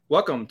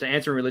Welcome to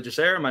Answering Religious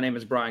Error. My name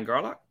is Brian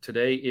Garlock.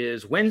 Today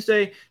is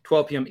Wednesday,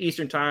 12 p.m.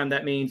 Eastern Time.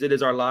 That means it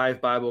is our live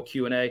Bible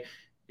Q&A.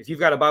 If you've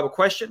got a Bible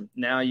question,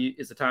 now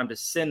is the time to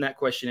send that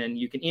question in.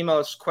 You can email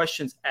us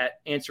questions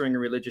at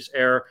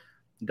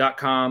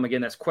answeringreligiouserror.com.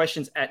 Again, that's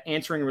questions at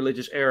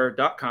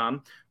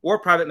answeringreligiouserror.com, or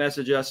private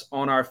message us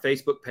on our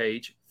Facebook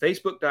page,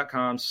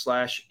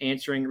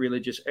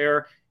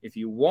 facebook.com/answeringreligiouserror. If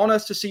you want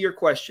us to see your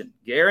question,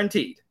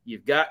 guaranteed,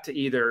 you've got to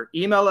either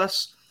email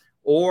us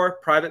or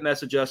private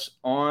message us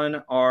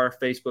on our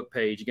Facebook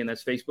page. Again,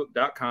 that's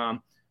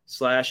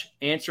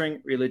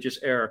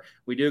facebook.com/answeringreligiouserror.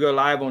 We do go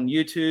live on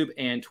YouTube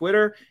and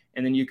Twitter,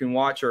 and then you can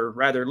watch or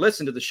rather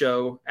listen to the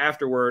show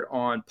afterward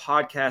on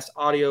podcast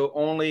audio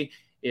only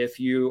if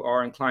you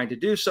are inclined to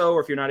do so,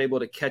 or if you're not able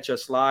to catch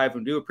us live.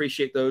 We do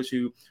appreciate those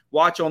who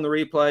watch on the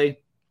replay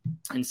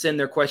and send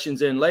their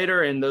questions in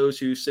later, and those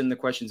who send the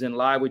questions in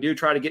live. We do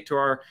try to get to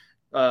our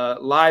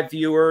live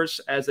viewers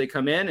as they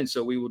come in, and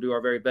so we will do our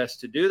very best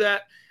to do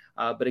that.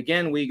 But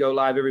again, we go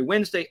live every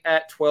Wednesday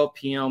at 12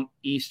 p.m.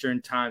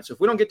 Eastern Time. So if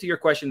we don't get to your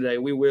question today,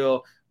 we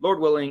will, Lord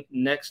willing,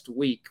 next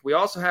week. We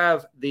also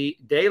have the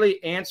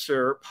Daily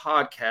Answer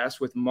podcast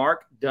with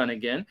Mark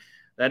Dunnigan.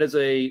 That is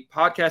a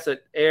podcast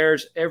that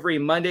airs every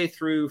Monday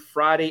through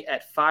Friday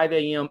at 5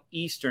 a.m.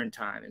 Eastern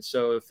Time. And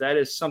so if that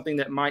is something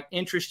that might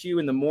interest you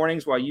in the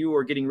mornings while you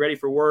are getting ready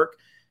for work,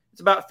 it's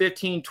about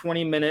 15,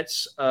 20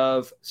 minutes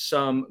of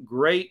some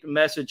great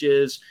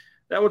messages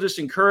that will just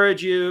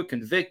encourage you,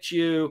 convict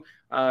you,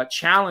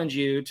 challenge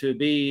you to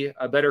be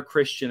a better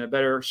Christian, a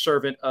better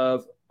servant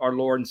of our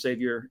Lord and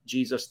Savior,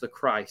 Jesus the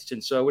Christ.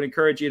 And so I would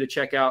encourage you to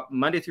check out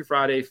Monday through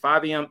Friday,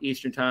 5 a.m.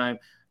 Eastern Time,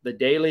 the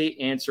Daily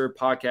Answer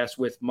podcast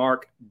with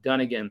Mark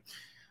Dunnigan.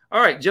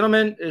 All right,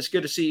 gentlemen, it's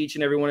good to see each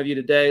and every one of you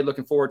today.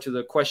 Looking forward to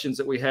the questions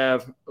that we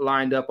have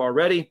lined up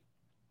already.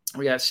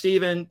 We got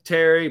Stephen,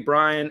 Terry,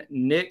 Brian,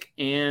 Nick,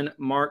 and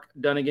Mark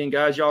Dunnigan.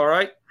 Guys, y'all all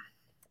right?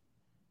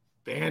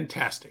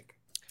 Fantastic.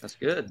 That's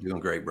good.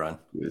 Doing great, Brian.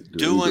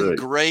 Doing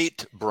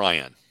great,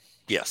 Brian.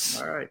 Yes.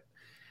 All right.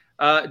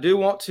 Do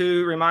want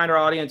to remind our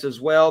audience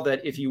as well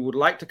that if you would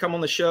like to come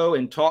on the show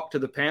and talk to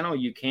the panel,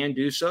 you can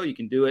do so. You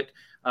can do it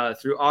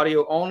through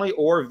audio only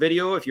or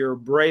video if you're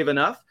brave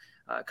enough.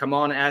 Come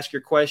on and ask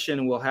your question,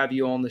 and we'll have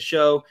you on the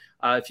show.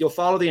 If you'll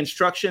follow the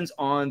instructions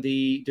on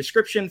the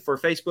description for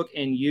Facebook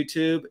and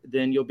YouTube,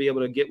 then you'll be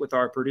able to get with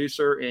our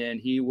producer,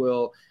 and he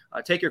will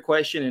take your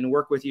question and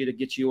work with you to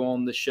get you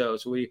on the show.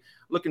 So we're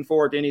looking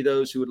forward to any of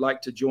those who would like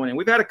to join in.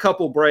 We've had a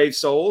couple brave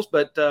souls,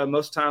 but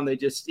most of the time they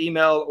just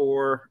email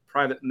or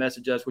private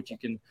message us, which you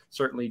can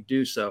certainly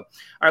do so. All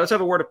right, let's have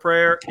a word of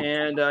prayer.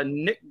 And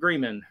Nick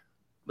Greenman,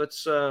 let's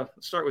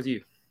start with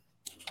you.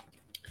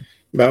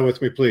 Bow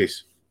with me,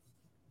 please.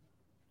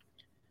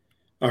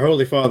 Our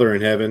Holy Father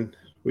in heaven,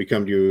 we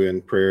come to you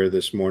in prayer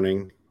this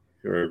morning.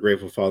 We're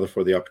grateful, Father,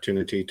 for the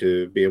opportunity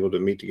to be able to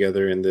meet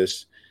together in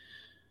this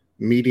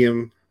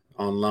medium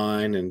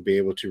online and be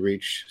able to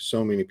reach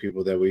so many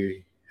people that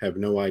we have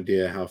no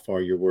idea how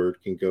far your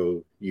word can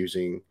go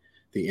using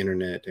the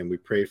internet. And we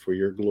pray for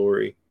your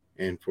glory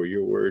and for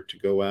your word to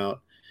go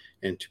out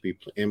and to be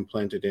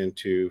implanted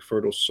into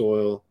fertile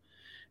soil.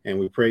 And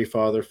we pray,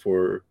 Father,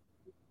 for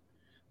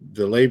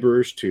the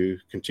laborers to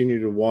continue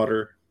to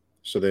water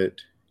so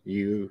that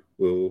you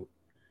will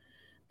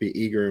be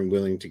eager and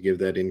willing to give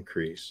that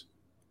increase.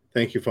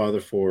 Thank you,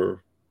 Father,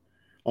 for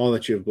all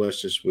that you have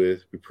blessed us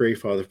with. We pray,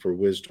 Father, for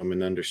wisdom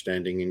and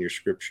understanding in your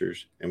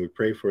scriptures. And we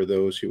pray for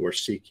those who are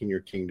seeking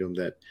your kingdom,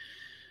 that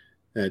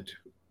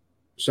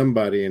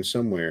somebody and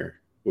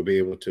somewhere will be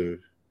able to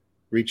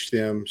reach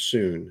them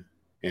soon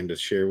and to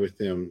share with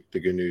them the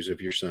good news of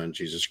your Son,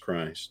 Jesus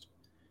Christ.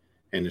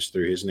 And it's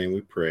through his name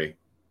we pray.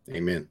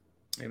 Amen.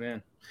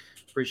 Amen.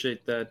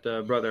 Appreciate that,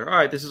 brother. All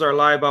right, this is our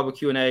live Bible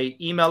Q&A.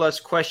 Email us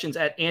questions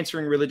at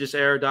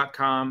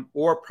answeringreligiouserror.com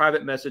or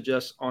private message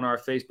us on our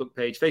Facebook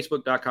page,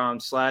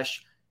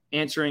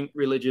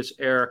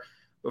 facebook.com/answeringreligiouserror.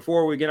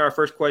 Before we get our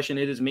first question,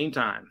 it is meme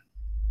time.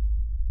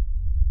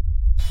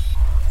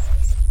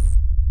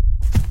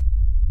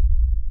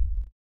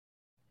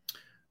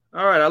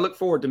 All right, I look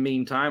forward to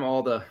meme time,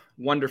 all the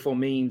wonderful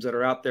memes that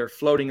are out there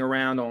floating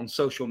around on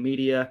social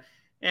media,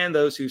 and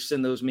those who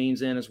send those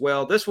memes in as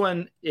well. This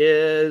one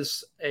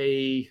is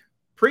a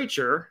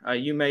preacher.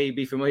 You may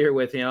be familiar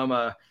with him.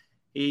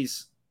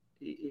 He's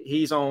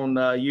on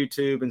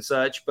YouTube and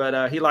such,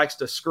 but he likes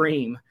to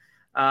scream.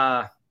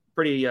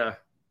 Pretty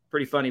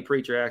funny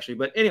preacher, actually.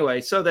 But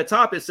anyway, so the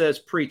top it says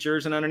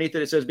preachers, and underneath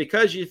it says,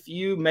 because if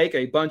you make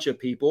a bunch of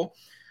people,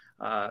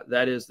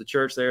 that is the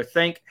church there,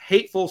 think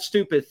hateful,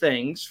 stupid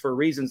things for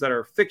reasons that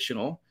are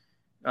fictional.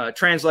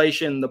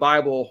 Translation, the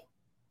Bible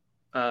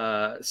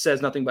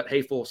says nothing but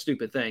hateful,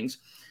 stupid things,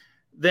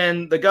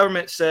 then the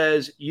government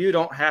says you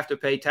don't have to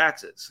pay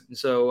taxes. And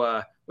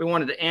so we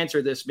wanted to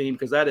answer this meme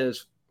because that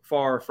is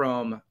far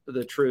from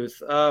the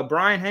truth.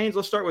 Brian Haynes,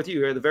 let's start with you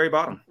here at the very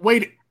bottom.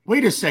 Wait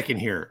a second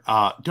here.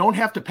 Don't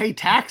have to pay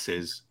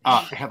taxes.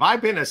 Have I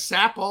been a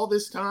sap all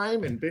this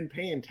time and been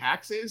paying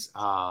taxes?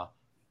 I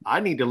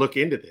need to look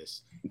into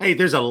this. Hey,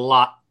 there's a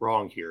lot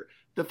wrong here.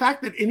 The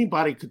fact that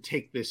anybody could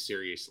take this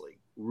seriously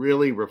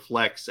really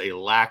reflects a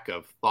lack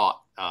of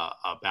thought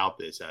about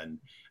this. And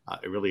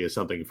it really is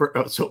something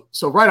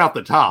so right off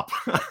the top,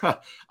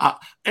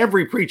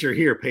 every preacher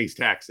here pays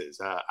taxes.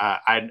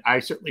 I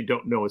certainly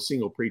don't know a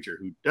single preacher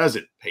who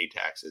doesn't pay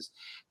taxes,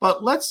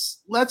 but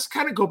let's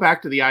kind of go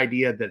back to the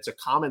idea that's a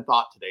common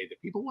thought today,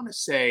 that people want to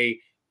say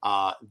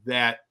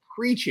that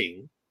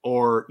preaching,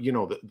 or,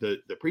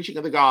 the preaching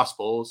of the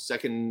gospel,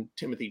 2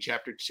 Timothy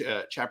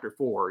chapter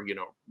 4,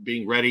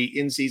 being ready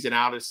in season,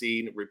 out of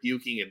season,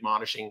 rebuking,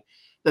 admonishing,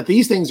 that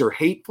these things are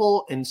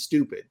hateful and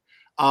stupid.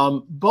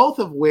 Both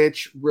of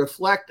which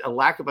reflect a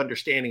lack of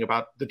understanding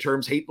about the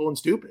terms hateful and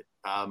stupid.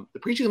 The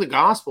preaching of the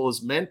gospel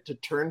is meant to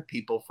turn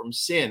people from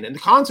sin and the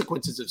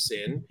consequences of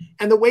sin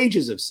and the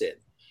wages of sin.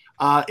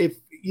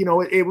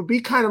 It would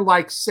be kind of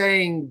like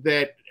saying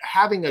that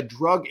having a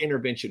drug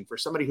intervention for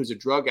somebody who's a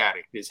drug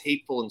addict is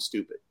hateful and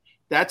stupid.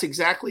 That's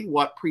exactly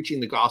what preaching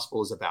the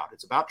gospel is about.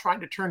 It's about trying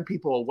to turn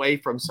people away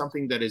from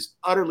something that is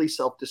utterly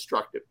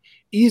self-destructive,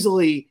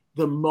 easily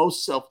the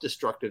most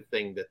self-destructive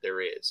thing that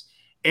there is.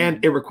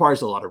 And it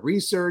requires a lot of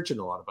research and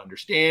a lot of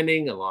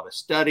understanding, a lot of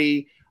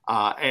study.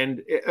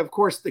 And of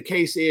course, the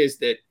case is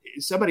that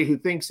somebody who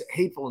thinks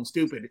hateful and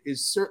stupid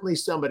is certainly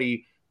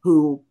somebody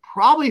who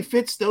probably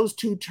fits those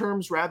two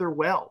terms rather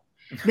well.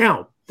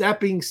 Now,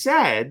 that being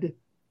said,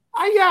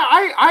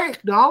 I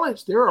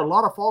acknowledge there are a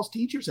lot of false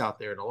teachers out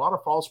there and a lot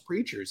of false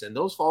preachers. And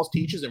those false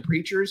teachers and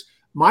preachers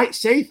might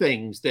say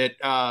things that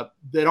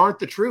aren't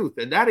the truth.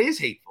 And that is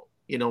hateful.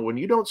 When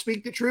you don't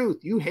speak the truth,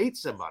 you hate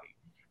somebody.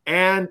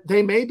 And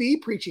they may be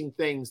preaching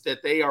things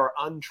that they are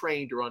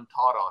untrained or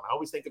untaught on. I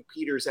always think of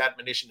Peter's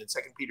admonition in 2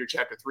 Peter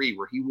chapter 3,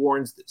 where he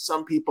warns that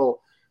some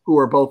people who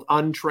are both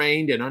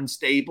untrained and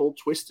unstable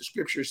twist the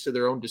scriptures to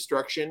their own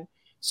destruction.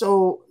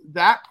 So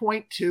that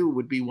point, too,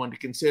 would be one to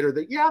consider,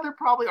 that, there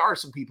probably are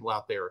some people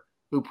out there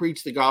who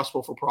preach the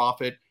gospel for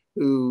profit,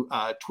 who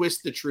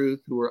twist the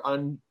truth, who are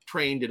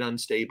untrained and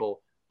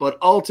unstable. But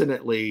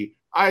ultimately,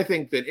 I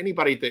think that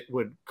anybody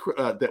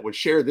that would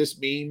share this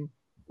meme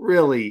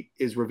really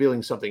is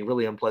revealing something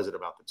really unpleasant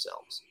about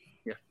themselves.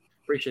 Yeah,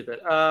 appreciate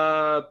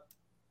that.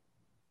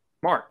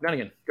 Mark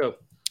Dunnigan, go.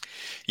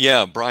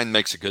 Yeah, Brian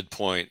makes a good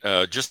point.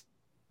 Just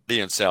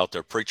the out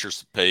there,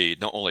 preachers pay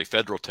not only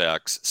federal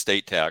tax,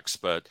 state tax,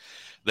 but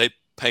they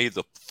pay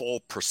the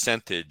full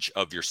percentage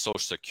of your Social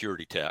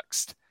Security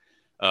tax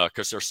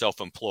because they're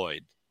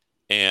self-employed,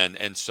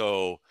 and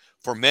so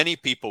for many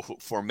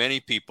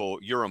people,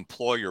 your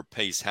employer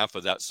pays half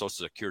of that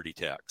Social Security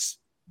tax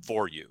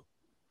for you.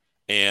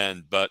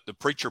 But the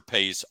preacher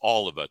pays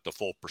all of it, the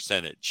full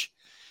percentage.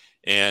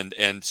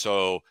 And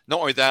so not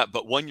only that,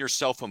 but when you're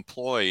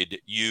self-employed,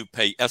 you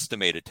pay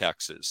estimated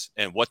taxes.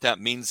 And what that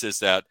means is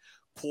that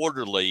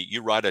quarterly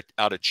you write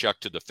out a check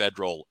to the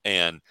federal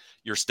and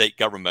your state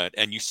government,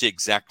 and you see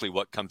exactly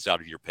what comes out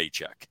of your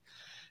paycheck.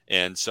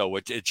 And so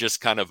it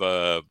just kind of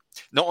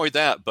not only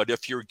that, but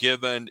if you're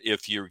given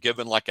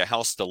like a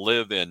house to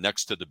live in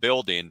next to the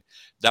building,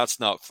 that's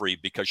not free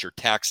because you're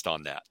taxed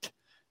on that.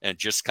 And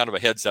just kind of a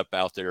heads up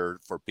out there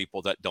for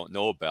people that don't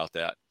know about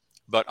that.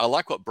 But I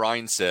like what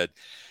Brian said.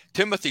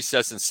 Timothy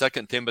says in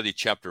 2 Timothy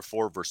chapter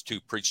 4, verse 2,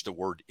 preach the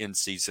word in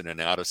season and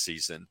out of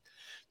season.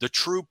 The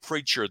true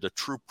preacher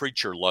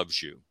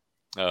loves you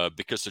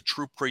because the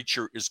true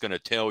preacher is going to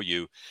tell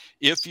you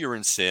if you're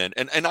in sin.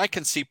 And I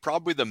can see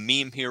probably the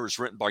meme here is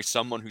written by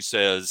someone who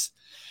says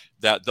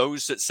that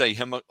those that say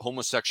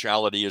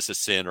homosexuality is a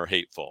sin are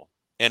hateful.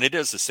 And it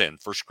is a sin.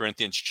 1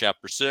 Corinthians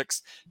chapter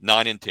 6,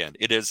 9 and 10.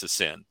 It is a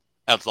sin,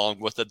 along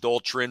with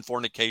adultery and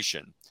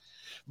fornication.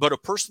 But a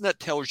person that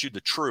tells you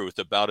the truth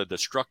about a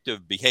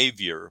destructive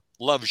behavior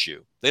loves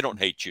you. They don't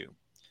hate you.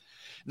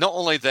 Not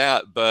only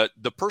that, but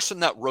the person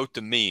that wrote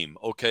the meme,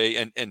 okay,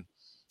 and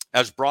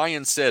as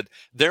Brian said,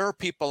 there are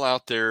people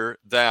out there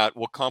that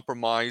will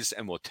compromise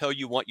and will tell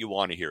you what you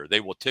want to hear. They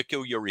will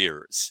tickle your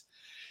ears.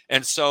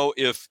 And so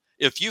if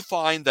you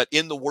find that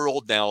in the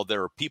world now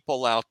there are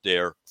people out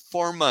there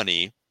for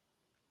money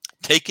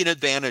taking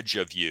advantage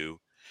of you,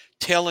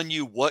 telling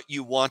you what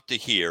you want to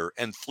hear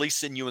and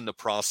fleecing you in the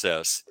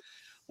process,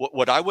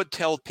 what I would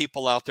tell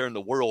people out there in the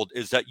world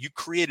is that you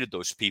created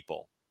those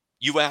people.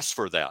 You asked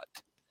for that.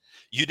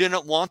 You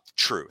didn't want the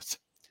truth.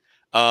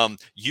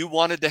 You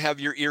wanted to have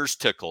your ears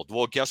tickled.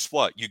 Well, guess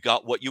what? You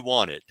got what you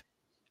wanted.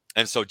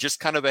 And so just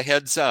kind of a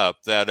heads up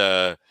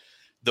that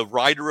the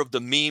writer of the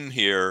meme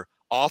here,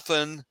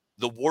 often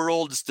the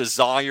world's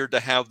desire to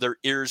have their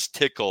ears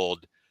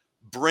tickled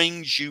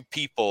brings you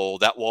people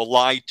that will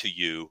lie to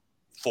you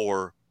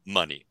for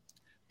money.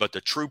 But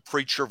the true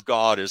preacher of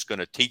God is going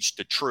to teach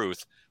the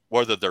truth,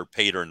 whether they're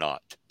paid or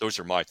not. Those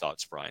are my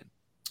thoughts, Brian.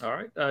 All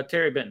right.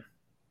 Terry Benton.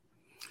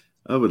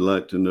 I would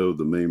like to know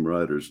the meme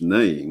writer's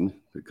name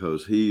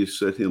because he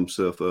set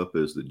himself up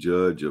as the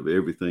judge of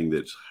everything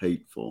that's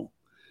hateful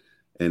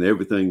and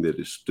everything that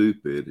is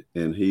stupid.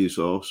 And he's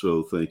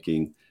also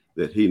thinking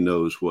that he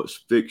knows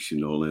what's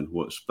fictional and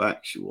what's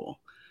factual.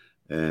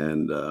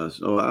 And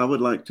so I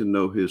would like to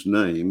know his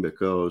name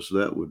because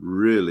that would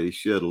really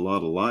shed a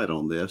lot of light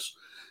on this.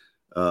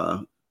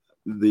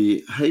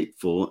 The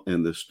hateful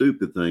and the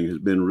stupid thing has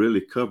been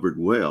really covered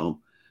well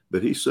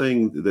But he's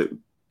saying that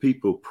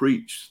people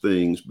preach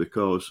things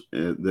because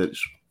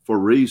that's for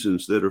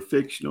reasons that are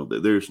fictional,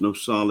 that there's no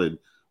solid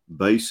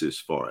basis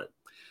for it.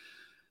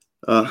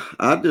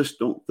 I just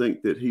don't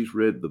think that he's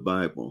read the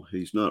Bible.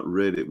 He's not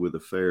read it with a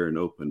fair and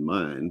open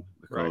mind,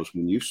 because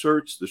when you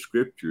search the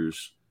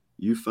scriptures,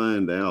 you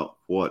find out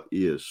what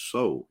is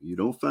so. You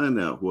don't find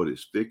out what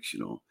is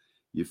fictional.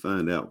 You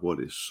find out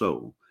what is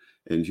so.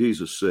 And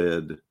Jesus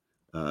said,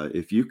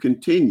 if you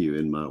continue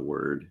in my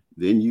word,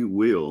 then you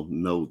will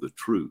know the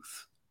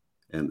truth,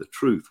 and the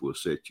truth will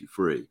set you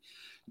free.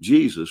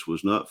 Jesus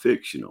was not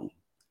fictional,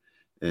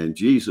 and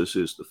Jesus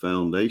is the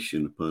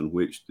foundation upon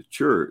which the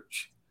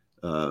church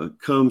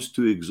comes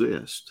to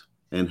exist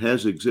and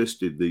has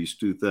existed these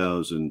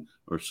 2,000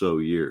 or so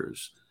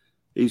years.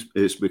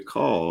 It's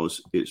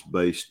because it's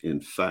based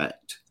in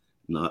fact,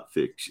 not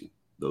fiction.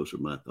 Those are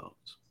my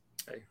thoughts.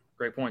 Hey,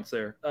 great points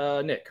there.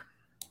 Nick,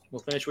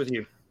 we'll finish with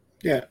you.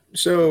 Yeah.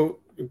 So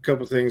a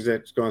couple of things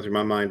that's going through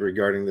my mind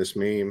regarding this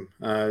meme.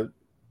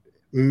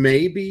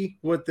 Maybe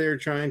what they're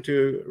trying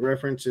to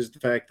reference is the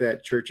fact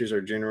that churches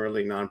are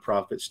generally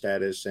nonprofit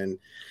status, and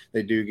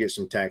they do get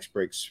some tax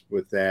breaks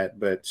with that.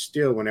 But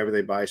still, whenever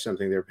they buy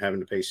something, they're having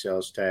to pay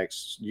sales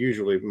tax.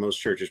 Usually, most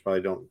churches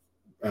probably don't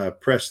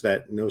press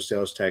that no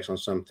sales tax on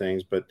some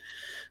things. But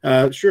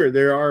sure,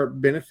 there are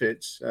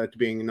benefits to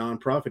being a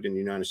nonprofit in the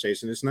United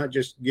States. And it's not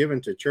just given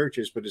to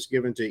churches, but it's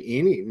given to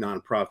any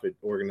nonprofit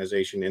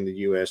organization in the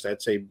U.S.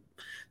 That's a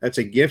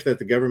gift that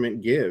the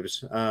government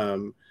gives.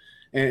 And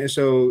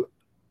so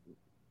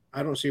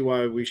I don't see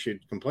why we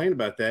should complain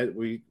about that.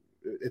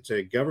 It's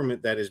a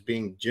government that is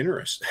being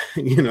generous.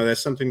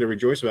 That's something to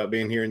rejoice about,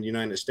 being here in the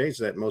United States,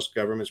 that most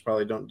governments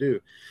probably don't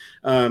do.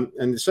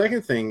 And the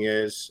second thing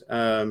is,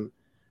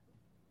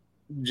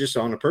 just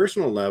on a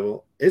personal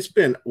level, it's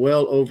been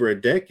well over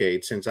a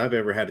decade since I've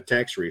ever had a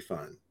tax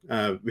refund,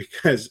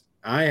 because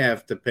I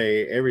have to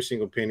pay every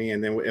single penny.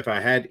 And then if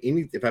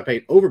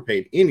I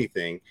overpaid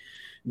anything,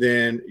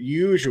 then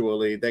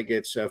usually that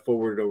gets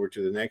forwarded over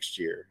to the next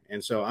year.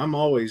 And so I'm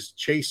always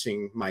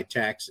chasing my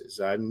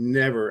taxes. I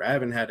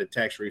haven't had a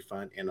tax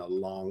refund in a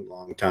long,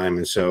 long time.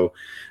 And so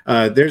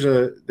there's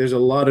a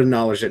lot of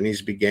knowledge that needs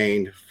to be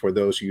gained for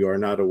those who are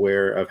not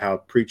aware of how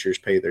preachers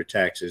pay their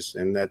taxes.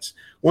 And that's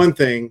one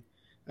thing.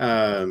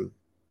 That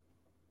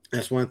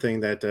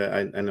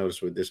I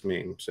noticed with this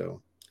meme.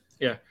 So,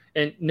 yeah.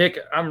 And Nick,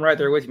 I'm right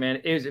there with you, man.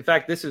 In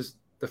fact, this is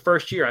the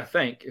first year, I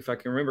think, if I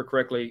can remember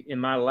correctly, in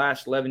my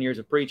last 11 years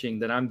of preaching,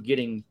 that I'm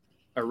getting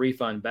a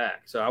refund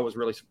back. So I was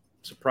really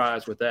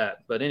surprised with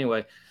that. But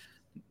anyway,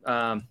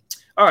 all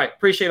right.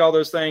 Appreciate all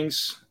those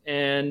things.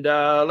 And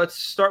let's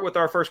start with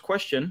our first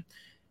question,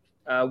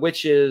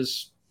 which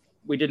is,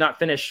 we did not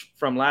finish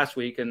from last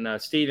week. And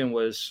Stephen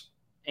was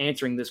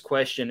answering this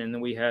question, and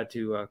then we had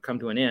to come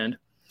to an end.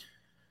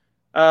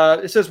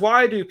 It says,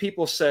 why do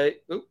people say,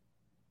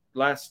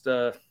 what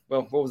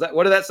was that?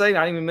 What did that say?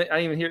 I didn't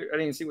even hear. I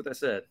didn't even see what that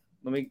said.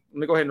 Let me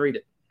go ahead and read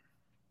it.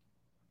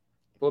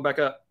 Pull it back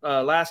up.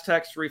 Last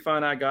tax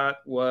refund I got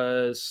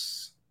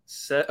was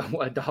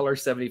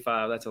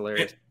 $1.75. That's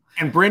hilarious.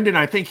 And Brendan,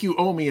 I think you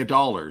owe me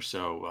 $1,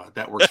 so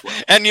that works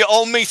well. And you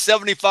owe me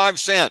 75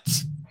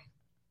 cents.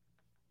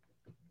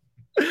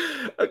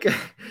 Okay.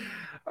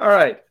 All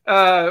right.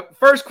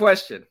 First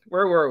question.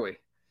 Where were we?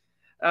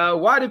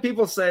 Why do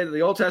people say that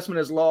the Old Testament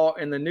is law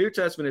and the New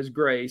Testament is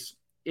grace?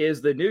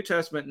 Is the New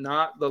Testament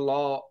not the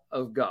law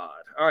of God?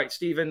 All right,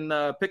 Stephen,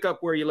 pick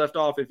up where you left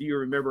off, if you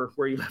remember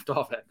where you left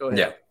off at. Go ahead.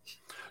 Yeah.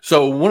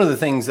 So one of the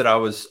things that I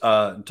was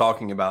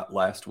talking about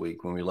last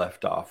week when we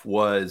left off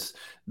was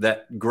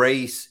that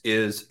grace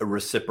is a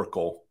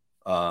reciprocal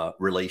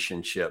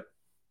relationship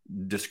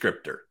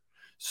descriptor.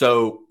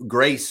 So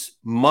grace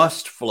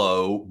must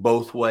flow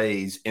both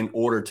ways in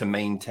order to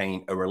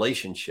maintain a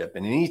relationship.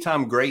 And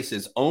anytime grace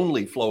is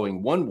only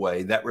flowing one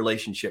way, that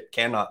relationship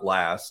cannot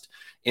last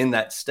in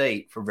that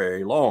state for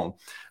very long.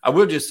 I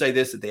will just say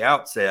this at the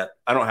outset.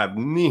 I don't have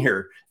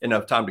near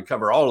enough time to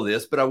cover all of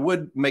this, but I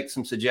would make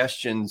some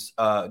suggestions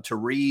to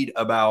read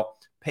about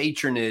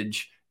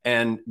patronage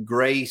and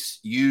grace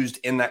used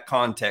in that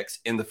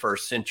context in the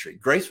first century.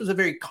 Grace was a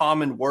very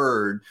common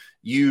word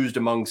used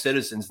among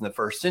citizens in the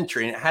first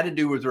century, and it had to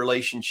do with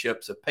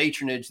relationships of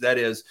patronage. That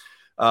is,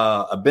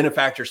 a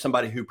benefactor,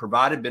 somebody who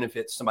provided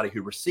benefits, somebody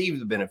who received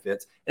the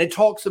benefits. And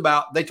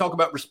they talk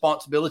about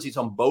responsibilities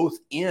on both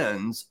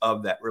ends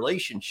of that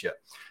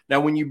relationship. Now,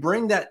 when you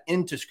bring that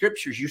into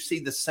scriptures, you see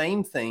the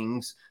same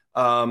things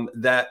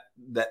that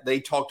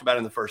they talked about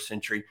in the first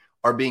century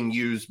are being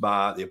used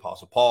by the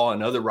Apostle Paul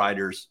and other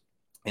writers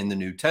in the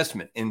New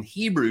Testament. In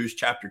Hebrews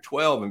chapter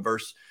 12 and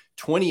verse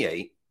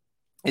 28,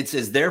 it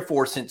says,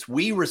 therefore, since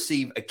we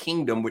receive a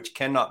kingdom which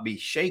cannot be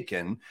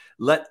shaken,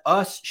 let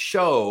us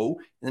show,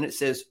 and then it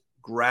says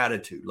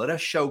gratitude. Let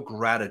us show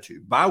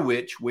gratitude by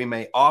which we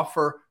may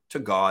offer to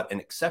God an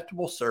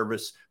acceptable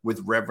service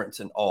with reverence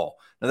and awe.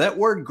 Now, that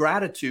word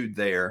gratitude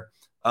there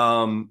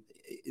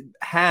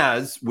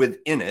has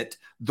within it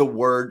the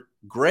word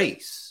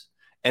grace.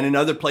 And in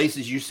other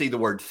places, you see the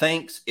word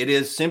thanks. It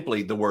is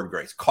simply the word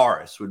grace.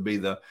 Charis would be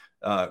the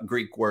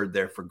Greek word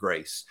there for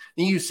grace.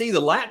 And you see the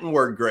Latin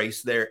word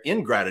grace there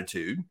in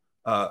gratitude.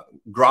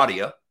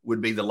 Gratia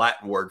would be the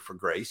Latin word for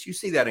grace. You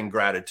see that in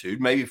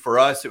gratitude. Maybe for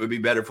us, it would be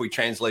better if we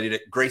translated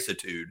it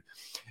gracitude.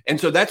 And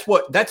so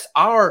that's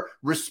our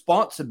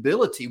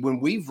responsibility when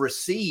we've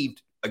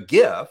received a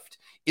gift,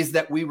 is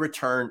that we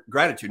return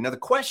gratitude. Now, the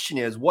question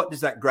is, what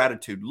does that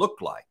gratitude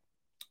look like?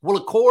 Well,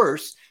 of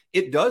course,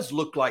 it does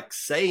look like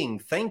saying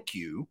thank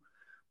you,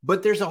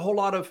 but there's a whole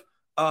lot of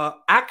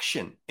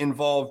action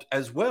involved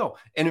as well.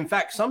 And in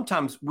fact,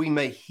 sometimes we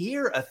may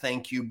hear a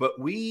thank you, but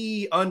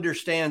we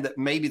understand that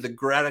maybe the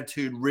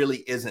gratitude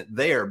really isn't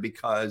there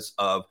because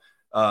of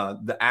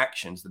the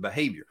actions, the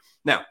behavior.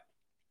 Now,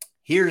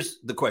 here's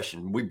the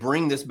question. We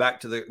bring this back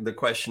to the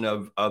question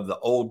of the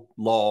old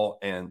law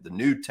and the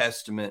New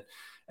Testament.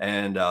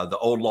 And the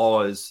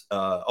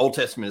Old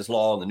Testament is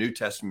law and the New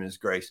Testament is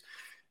grace.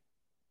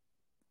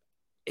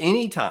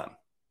 Anytime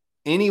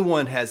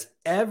anyone has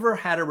ever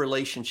had a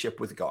relationship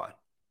with God,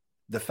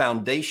 the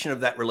foundation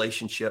of that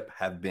relationship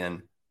have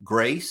been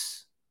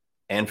grace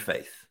and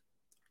faith.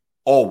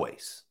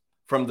 Always.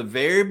 From the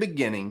very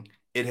beginning,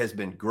 it has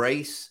been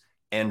grace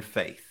and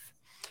faith.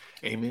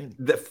 Amen.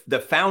 The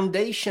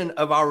foundation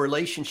of our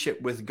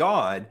relationship with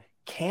God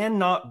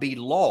cannot be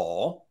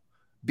law,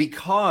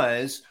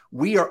 because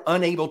we are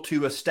unable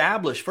to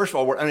establish, first of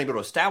all, we're unable to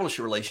establish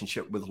a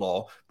relationship with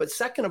law. But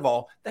second of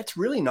all, that's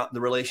really not the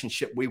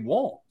relationship we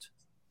want.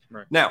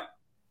 Right. Now,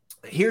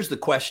 here's the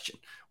question.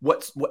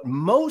 What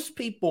most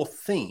people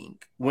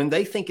think when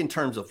they think in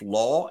terms of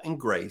law and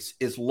grace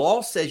is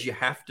law says you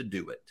have to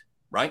do it,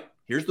 right?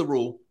 Here's the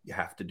rule. You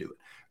have to do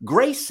it.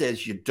 Grace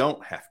says you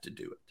don't have to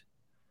do it.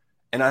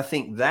 And I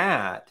think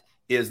that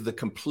is the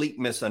complete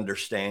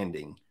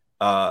misunderstanding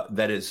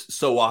that is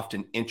so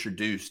often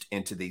introduced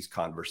into these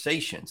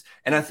conversations.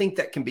 And I think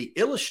that can be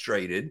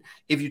illustrated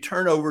if you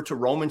turn over to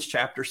Romans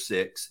chapter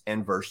 6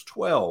 and verse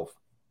 12.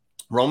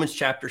 Romans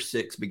chapter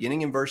 6,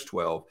 beginning in verse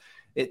 12,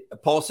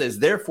 Paul says,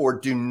 therefore,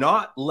 do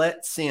not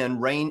let sin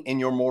reign in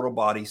your mortal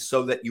body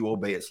so that you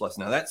obey its lusts.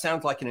 Now, that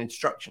sounds like an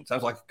instruction,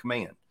 sounds like a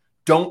command.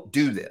 Don't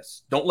do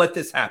this. Don't let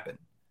this happen.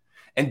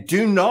 And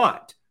do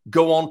not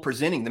go on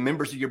presenting the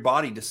members of your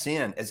body to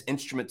sin as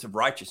instruments of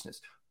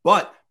righteousness,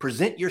 but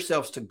present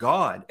yourselves to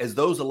God as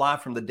those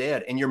alive from the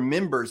dead, and your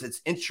members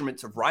as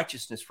instruments of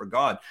righteousness for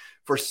God.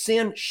 For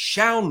sin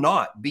shall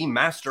not be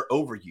master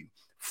over you,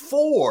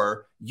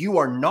 for you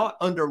are not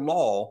under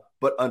law,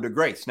 but under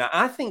grace. Now,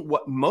 I think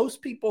what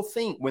most people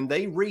think when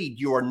they read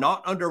you are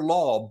not under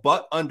law,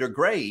 but under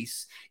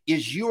grace,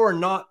 is you are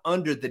not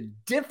under the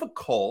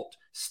difficult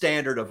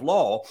standard of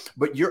law,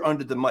 but you're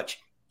under the much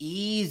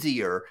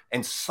easier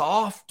and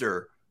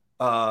softer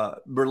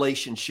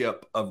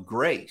relationship of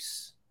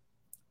grace.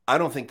 I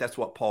don't think that's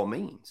what Paul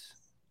means.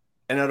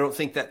 And I don't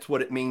think that's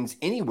what it means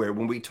anywhere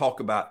when we talk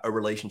about a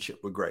relationship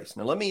with grace.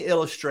 Now, let me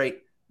illustrate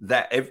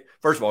that.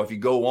 First of all, if you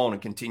go on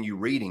and continue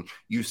reading,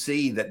 you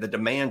see that the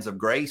demands of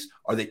grace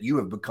are that you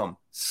have become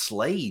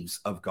slaves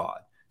of God,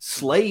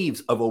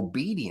 slaves of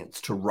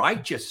obedience to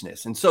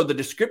righteousness. And so the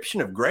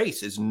description of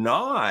grace is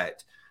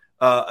not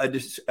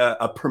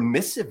a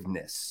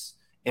permissiveness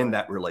in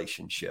that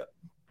relationship.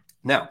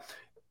 Now,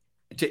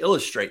 to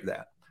illustrate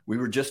that, we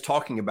were just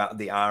talking about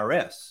the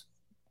IRS.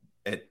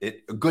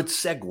 A good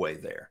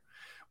segue there.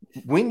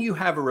 When you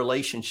have a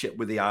relationship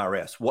with the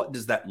IRS, what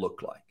does that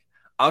look like?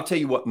 I'll tell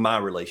you what my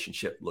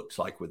relationship looks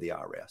like with the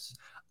IRS.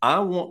 I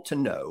want to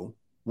know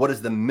what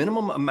is the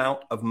minimum amount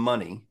of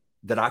money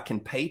that I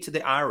can pay to the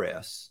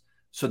IRS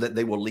so that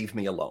they will leave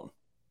me alone.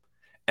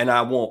 And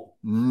I want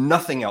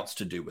nothing else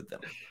to do with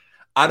them.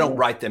 I don't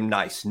write them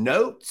nice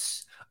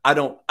notes. I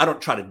don't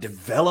try to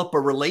develop a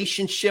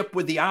relationship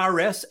with the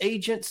IRS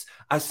agents.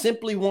 I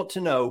simply want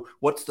to know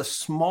what's the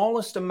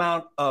smallest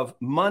amount of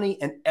money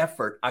and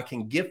effort I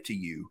can give to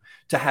you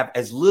to have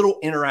as little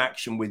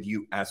interaction with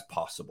you as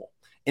possible.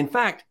 In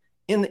fact,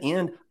 in the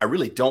end, I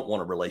really don't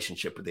want a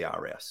relationship with the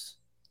IRS.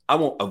 I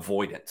want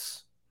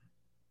avoidance.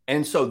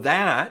 And so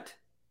that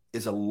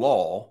is a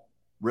law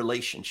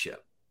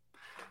relationship.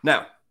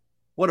 Now,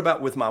 what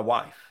about with my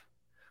wife?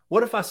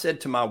 What if I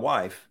said to my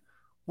wife,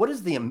 what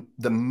is the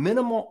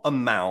minimal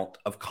amount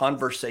of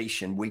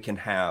conversation we can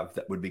have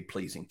that would be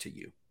pleasing to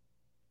you?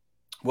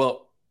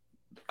 Well,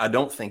 I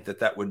don't think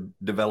that would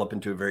develop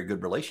into a very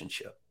good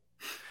relationship.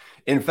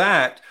 In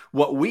fact,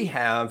 what we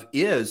have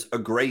is a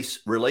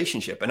grace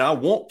relationship, and I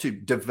want to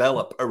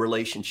develop a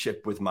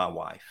relationship with my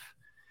wife.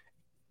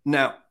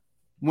 Now,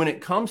 when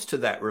it comes to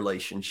that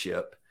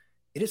relationship,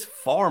 it is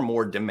far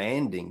more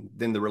demanding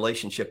than the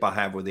relationship I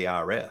have with the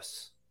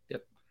IRS.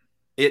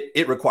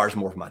 It requires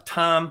more of my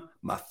time,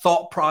 my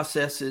thought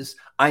processes.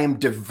 I am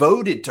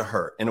devoted to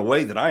her in a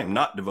way that I am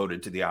not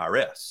devoted to the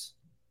IRS.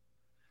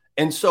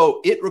 And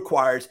so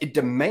it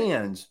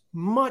demands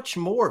much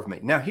more of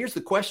me. Now, here's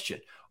the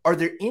question. Are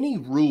there any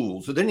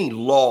rules, are there any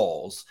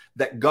laws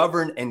that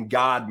govern and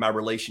guide my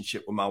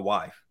relationship with my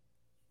wife?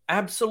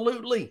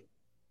 Absolutely.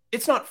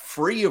 It's not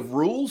free of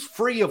rules,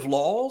 free of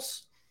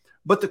laws.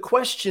 But the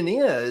question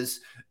is,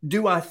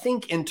 do I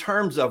think in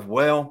terms of,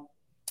 well,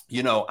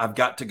 I've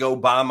got to go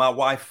buy my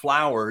wife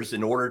flowers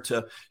in order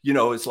to,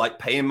 it's like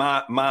paying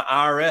my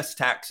IRS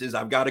taxes.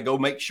 I've got to go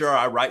make sure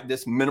I write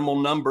this minimal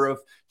number of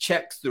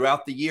checks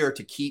throughout the year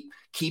to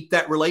keep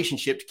that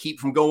relationship, to keep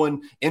from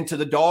going into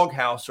the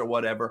doghouse or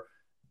whatever.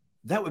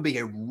 That would be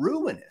a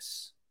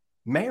ruinous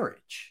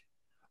marriage.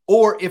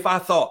 Or if I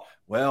thought,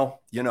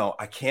 well,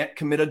 I can't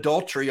commit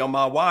adultery on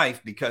my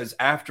wife because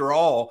after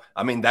all,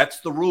 that's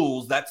the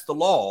rules, that's the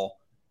law.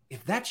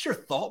 If that's your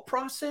thought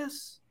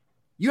process,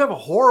 you have a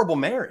horrible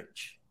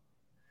marriage.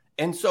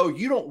 And so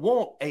you don't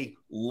want a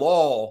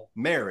law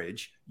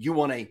marriage. You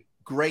want a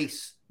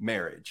grace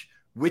marriage.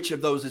 Which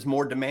of those is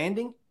more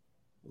demanding?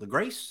 The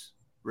grace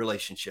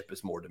relationship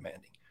is more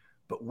demanding.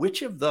 But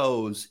which of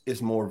those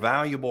is more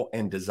valuable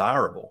and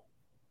desirable?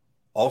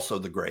 Also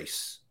the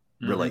grace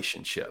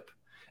relationship.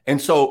 And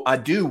so I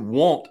do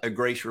want a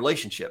grace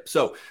relationship.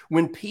 So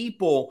when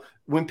people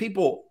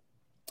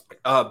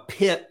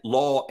pit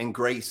law and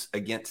grace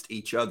against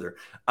each other,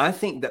 I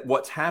think that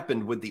what's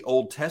happened with the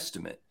Old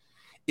Testament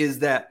is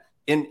that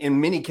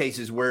in many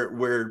cases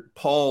where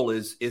Paul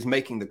is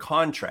making the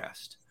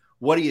contrast,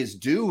 what he is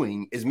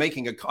doing is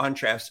making a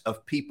contrast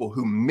of people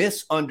who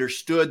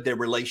misunderstood their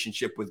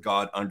relationship with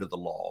God under the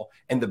law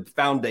and the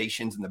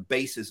foundations and the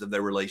basis of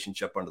their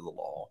relationship under the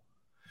law.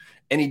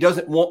 And he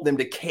doesn't want them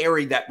to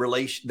carry that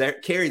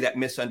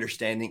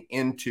misunderstanding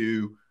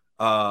into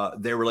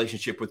their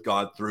relationship with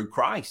God through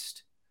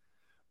Christ,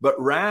 but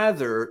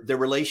rather their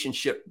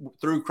relationship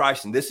through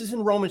Christ. And this is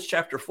in Romans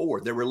chapter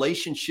 4. Their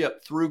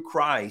relationship through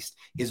Christ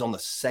is on the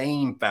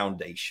same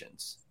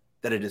foundations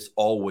that it has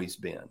always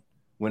been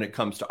when it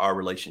comes to our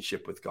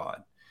relationship with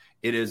God.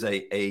 It is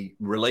a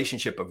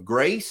relationship of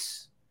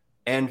grace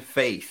and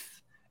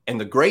faith. And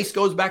the grace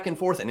goes back and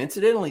forth. And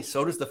incidentally,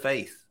 so does the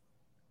faith.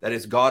 That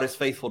is, God is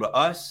faithful to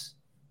us,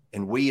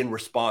 and we in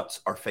response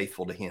are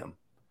faithful to him.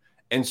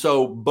 And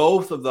so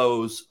both of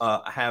those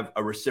have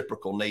a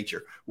reciprocal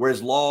nature.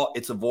 Whereas law,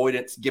 it's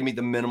avoidance. Give me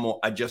the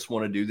minimal. I just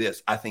want to do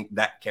this. I think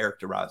that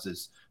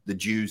characterizes the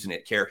Jews, and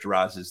it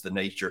characterizes the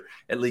nature,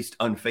 at least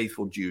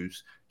unfaithful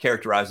Jews,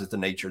 characterizes the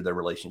nature of their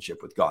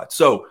relationship with God.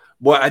 So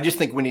I just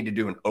think we need to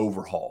do an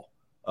overhaul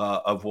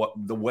of what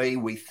the way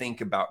we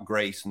think about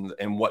grace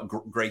and what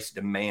grace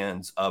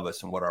demands of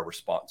us and what our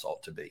response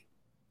ought to be.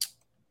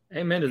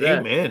 Amen to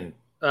that. Amen.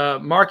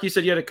 Mark, you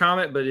said you had a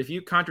comment, but if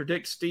you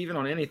contradict Stephen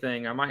on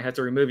anything, I might have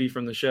to remove you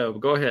from the show. But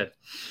go ahead.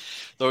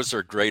 Those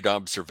are great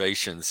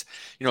observations.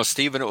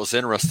 Stephen, it was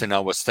interesting. I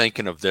was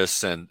thinking of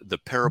this and the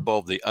parable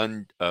of the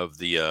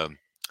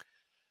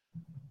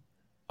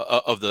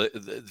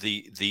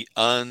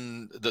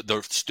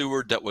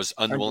steward that was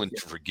unwilling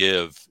to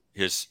forgive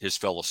his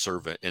fellow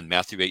servant in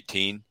Matthew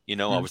 18.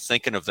 I was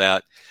thinking of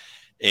that,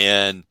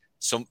 and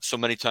so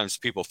many times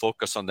people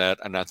focus on that,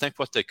 and I think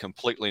what they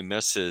completely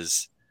miss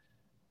is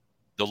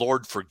the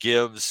Lord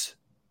forgives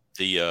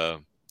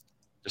the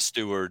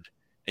steward,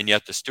 and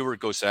yet the steward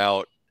goes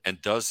out and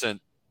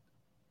doesn't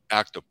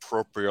act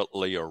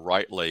appropriately or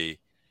rightly,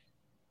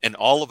 and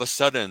all of a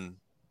sudden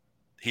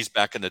he's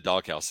back in the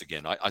doghouse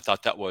again. I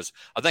thought that was,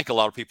 I think a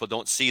lot of people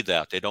don't see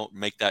that. They don't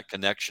make that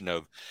connection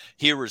of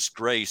here is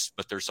grace,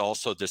 but there's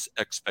also this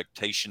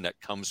expectation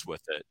that comes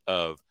with it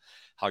of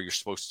how you're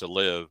supposed to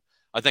live.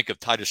 I think of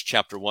Titus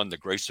chapter 1, the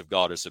grace of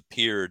God has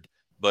appeared,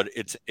 but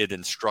it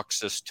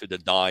instructs us to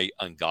deny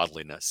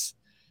ungodliness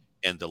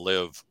and to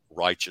live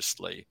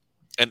righteously.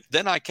 And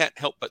then I can't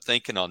help but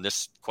thinking on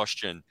this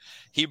question,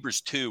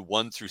 Hebrews 2,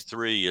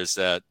 1-3, is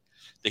that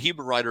the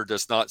Hebrew writer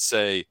does not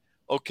say,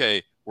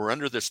 okay, we're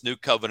under this new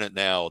covenant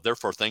now,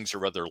 therefore things are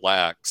rather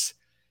lax.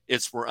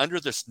 It's we're under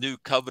this new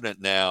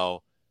covenant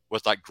now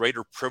with like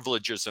greater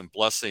privileges and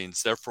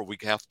blessings, therefore we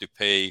have to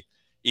pay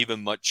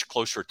even much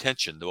closer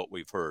attention to what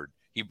we've heard.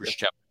 Hebrews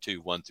chapter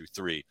 2,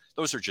 1-3.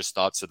 Those are just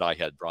thoughts that I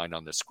had, Brian,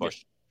 on this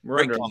question.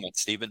 Great comment,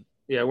 Stephen.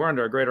 Yeah, we're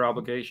under a greater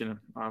obligation.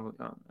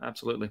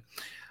 Absolutely.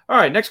 All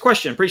right, next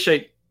question.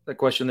 Appreciate the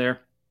question there.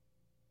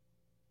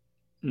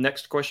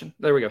 Next question.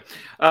 There we go.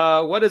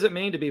 What does it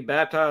mean to be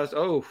baptized?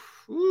 1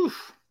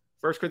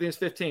 Corinthians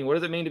 15. What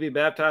does it mean to be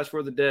baptized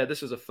for the dead?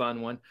 This is a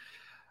fun one.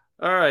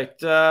 All right.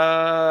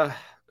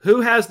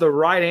 Who has the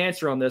right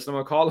answer on this? I'm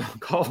going to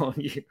call on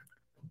you.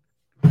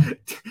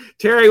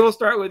 Terry, we'll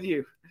start with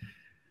you.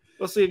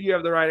 We'll see if you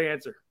have the right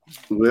answer.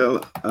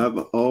 Well, I've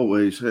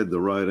always had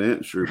the right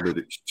answer, but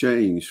it's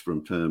changed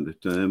from time to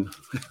time.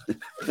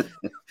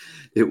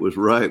 It was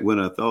right when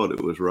I thought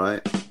it was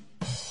right.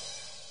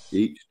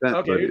 Each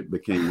time, but it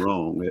became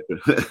wrong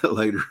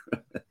later.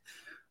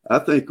 I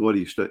think what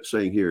he's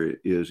saying here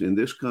is, in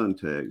this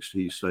context,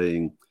 he's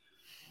saying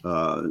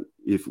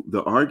if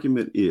the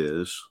argument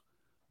is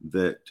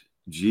that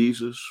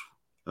Jesus,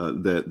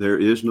 that there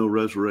is no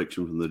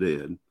resurrection from the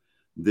dead,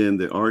 then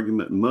the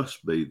argument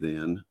must be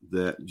then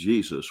that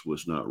Jesus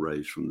was not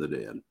raised from the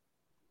dead.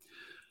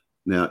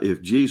 Now,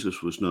 if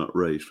Jesus was not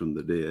raised from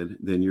the dead,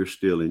 then you're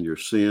still in your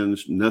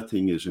sins.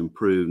 Nothing is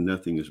improved.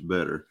 Nothing is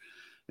better.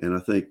 And I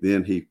think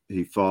then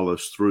he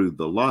follows through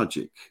the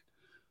logic.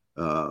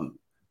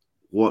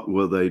 What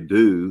will they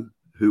do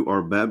who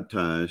are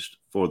baptized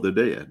for the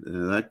dead?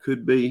 And that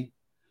could be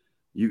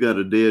You got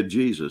a dead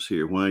Jesus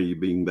here. Why are you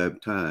being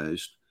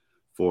baptized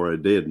for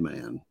a dead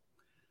man?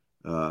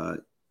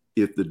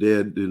 If the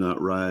dead do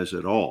not rise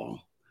at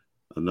all,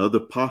 another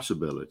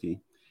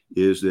possibility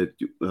is that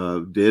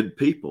dead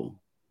people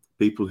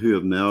who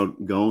have now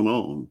gone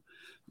on,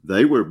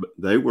 they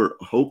were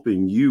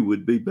hoping you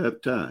would be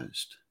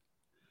baptized,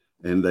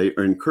 and they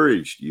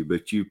encouraged you,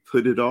 but you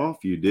put it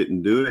off. You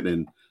didn't do it,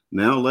 and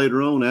now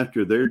later on,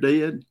 after they're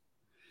dead,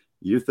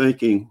 you're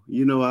thinking,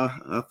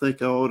 I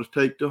think I ought to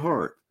take to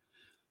heart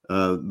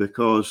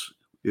because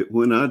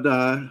when I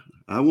die,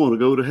 I want to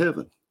go to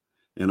heaven,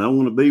 and I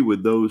want to be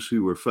with those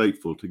who are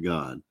faithful to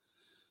God.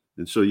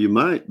 And so you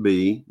might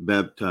be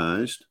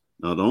baptized,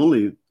 not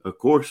only, of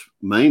course,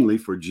 mainly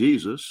for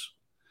Jesus,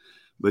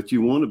 but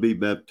you want to be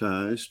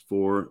baptized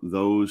for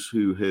those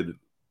who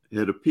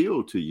had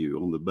appealed to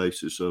you on the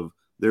basis of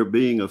there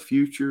being a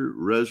future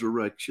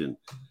resurrection.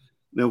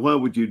 Now, why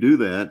would you do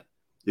that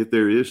if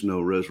there is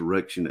no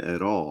resurrection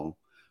at all?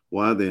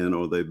 Why then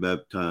are they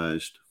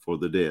baptized for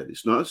the dead?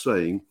 It's not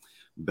saying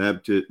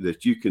that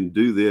you can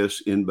do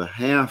this in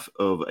behalf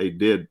of a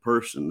dead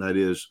person. That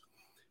is,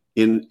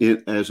 in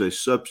as a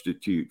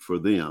substitute for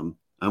them.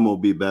 I'm going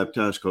to be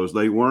baptized because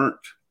they weren't.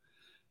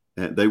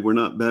 They were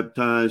not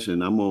baptized,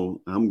 and I'm going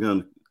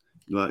to,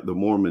 like the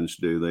Mormons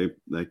do.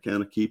 They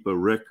kind of keep a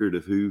record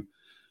of who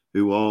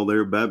all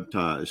they're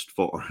baptized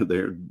for.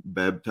 They're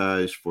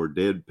baptized for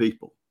dead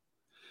people,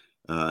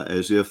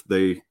 as if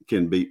they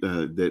can be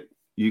that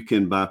you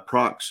can by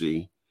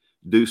proxy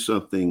do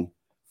something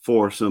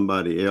for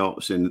somebody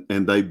else, and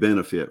they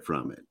benefit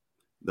from it.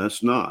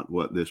 That's not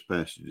what this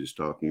passage is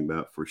talking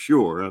about for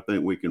sure. I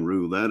think we can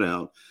rule that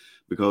out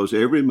because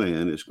every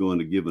man is going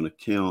to give an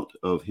account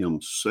of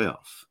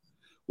himself,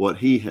 what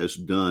he has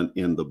done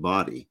in the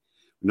body.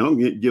 We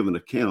don't give an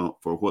account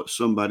for what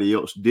somebody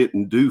else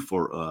didn't do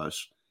for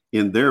us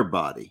in their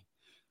body.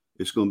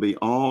 It's going to be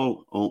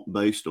all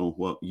based on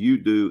what you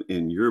do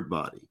in your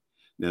body.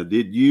 Now,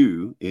 did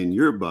you in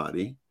your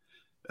body,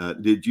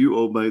 did you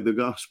obey the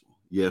gospel?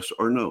 Yes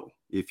or no?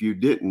 If you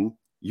didn't,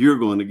 you're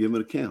going to give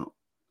an account.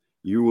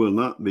 You will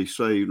not be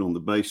saved on the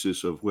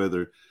basis of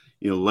whether,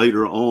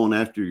 later on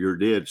after you're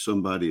dead,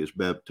 somebody is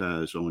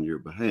baptized on your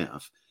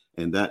behalf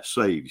and that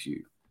saves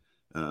you.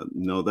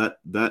 No,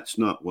 that's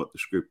not what the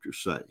scriptures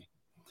say.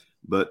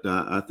 But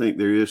I think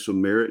there is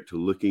some merit to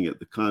looking at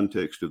the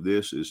context of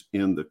this is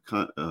on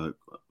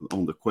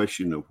the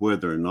question of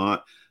whether or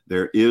not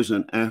there is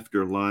an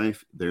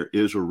afterlife, there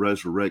is a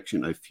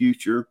resurrection, a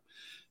future,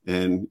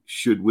 and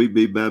should we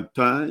be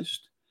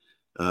baptized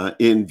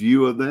in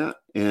view of that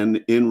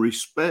and in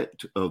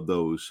respect of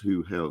those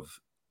who have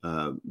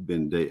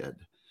been dead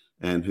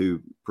and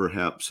who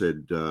perhaps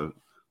had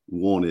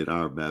wanted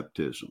our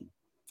baptism?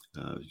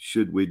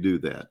 Should we do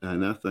that?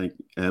 And I think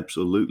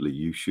absolutely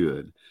you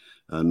should,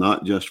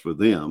 not just for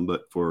them,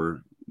 but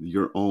for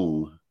your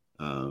own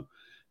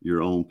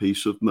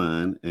peace of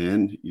mind,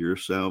 and your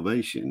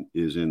salvation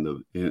is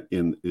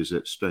is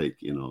at stake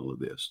in all of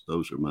this.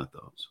 Those are my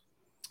thoughts.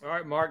 All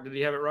right, Mark, did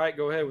he have it right?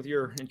 Go ahead with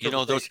your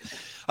interpretation.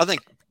 I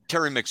think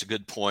Terry makes a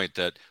good point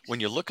that when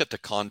you look at the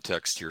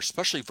context here,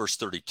 especially verse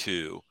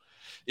 32,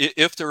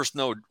 if there's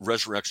no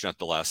resurrection at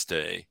the last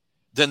day,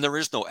 then there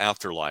is no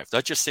afterlife.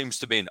 That just seems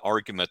to be an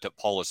argument that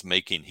Paul is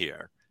making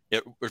here,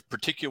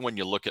 particularly when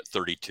you look at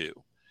 32.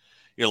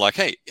 You're like,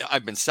 hey,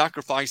 I've been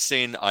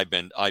sacrificing, I've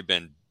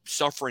been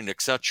suffering,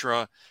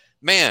 etc.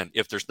 Man,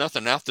 if there's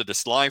nothing after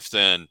this life,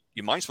 then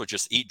you might as well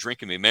just eat,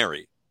 drink, and be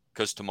merry,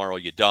 because tomorrow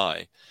you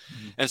die.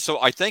 Mm-hmm. And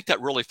so I think that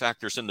really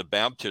factors into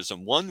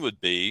baptism. One would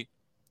be,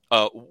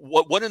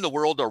 what in the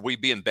world are we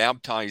being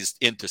baptized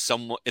into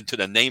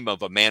the name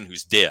of a man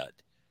who's dead?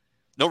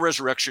 No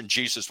resurrection,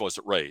 Jesus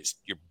wasn't raised.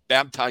 You're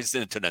baptized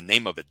into the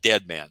name of a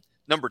dead man.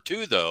 Number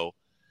two, though,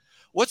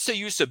 what's the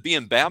use of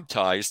being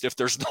baptized if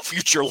there's no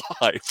future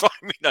life? I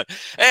mean,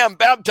 hey, I'm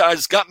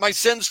baptized, got my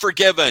sins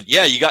forgiven.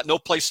 Yeah, you got no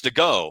place to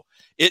go.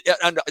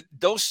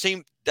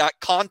 That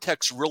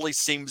context really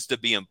seems to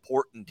be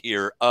important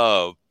here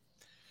of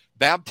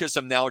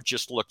baptism now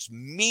just looks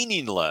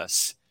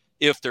meaningless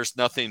if there's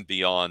nothing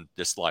beyond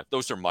this life.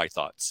 Those are my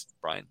thoughts,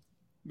 Brian.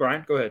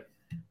 Brian, go ahead.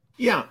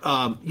 Yeah,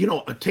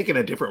 taking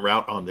a different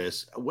route on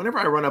this, whenever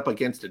I run up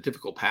against a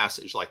difficult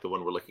passage like the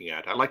one we're looking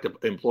at, I like to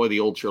employ the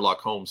old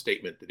Sherlock Holmes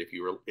statement that if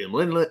you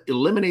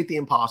eliminate the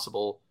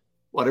impossible,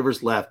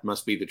 whatever's left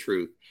must be the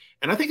truth.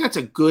 And I think that's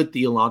a good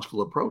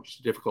theological approach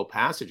to difficult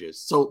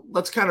passages. So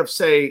let's kind of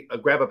say,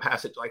 grab a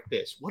passage like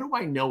this. What do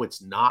I know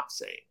it's not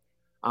saying?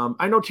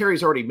 I know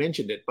Terry's already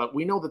mentioned it, but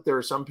we know that there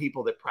are some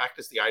people that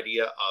practice the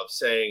idea of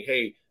saying,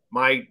 hey,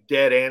 my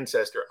dead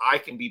ancestor, I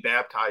can be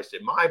baptized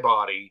in my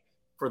body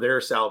for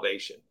their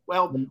salvation.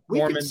 Well, we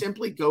can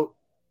simply go.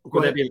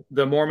 Would that be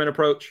the Mormon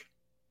approach?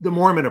 The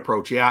Mormon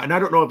approach, yeah. And I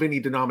don't know if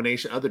any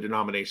other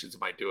denominations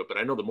might do it, but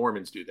I know the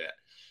Mormons do that.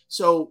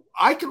 So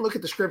I can look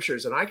at the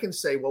scriptures and I can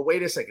say, well,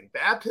 wait a second.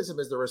 Baptism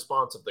is the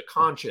response of the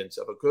conscience,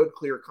 of a good,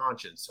 clear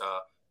conscience.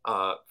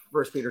 1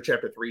 Peter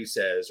chapter 3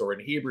 says, or in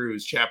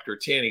Hebrews chapter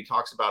 10, he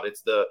talks about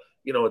it's the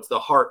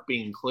heart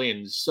being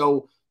cleansed.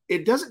 So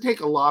it doesn't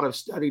take a lot of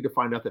study to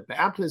find out that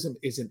baptism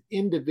is an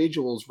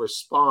individual's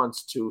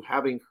response to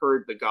having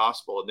heard the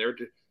gospel, and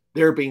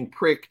they're being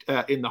pricked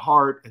in the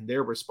heart, and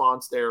their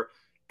response there.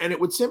 And it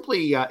would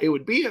simply, it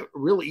would be a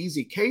really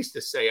easy case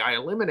to say, I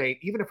eliminate,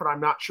 even if I'm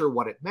not sure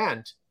what it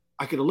meant,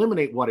 I could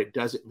eliminate what it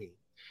doesn't mean.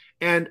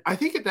 And I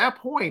think at that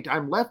point,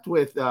 I'm left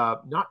with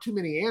not too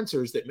many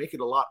answers that make it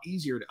a lot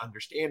easier to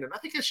understand. And I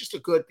think it's just a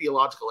good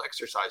theological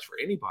exercise for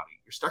anybody.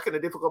 You're stuck in a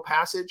difficult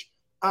passage,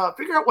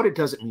 figure out what it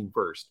doesn't mean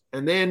first.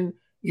 And then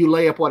you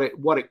lay up what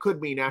it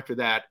could mean after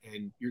that,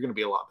 and you're going to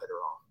be a lot better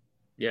off.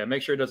 Yeah,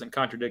 make sure it doesn't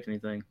contradict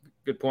anything.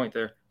 Good point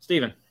there.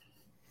 Stephen.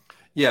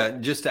 Yeah,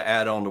 just to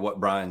add on to what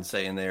Brian's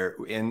saying there,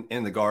 in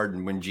the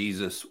garden when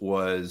Jesus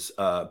was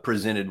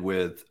presented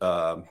with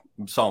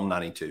Psalm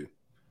 92,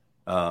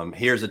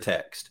 here's a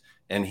text,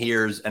 and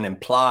here's an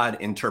implied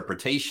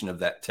interpretation of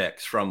that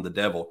text from the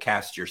devil: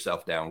 cast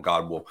yourself down,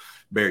 God will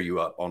bear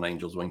you up on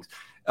angels' wings.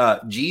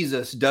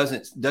 Jesus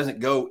doesn't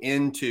go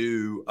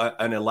into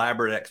an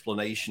elaborate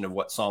explanation of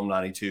what Psalm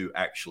 92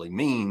 actually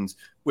means,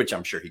 which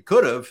I'm sure he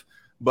could have,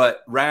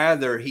 but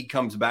rather he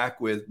comes back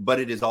with, but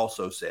it is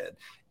also said.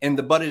 And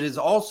the but it is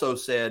also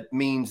said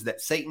means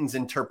that Satan's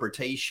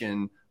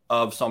interpretation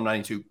of Psalm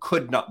 92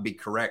 could not be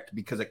correct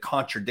because it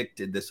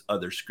contradicted this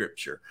other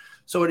scripture.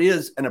 So it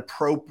is an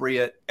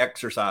appropriate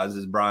exercise,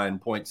 as Brian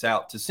points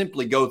out, to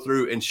simply go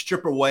through and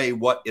strip away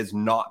what is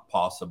not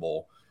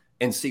possible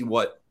and see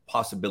what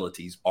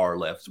possibilities are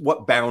left,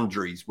 what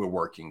boundaries we're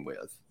working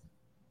with.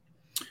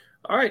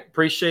 All right.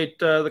 Appreciate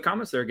the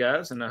comments there,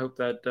 guys. And I hope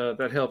that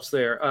that helps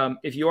there.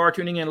 If you are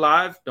tuning in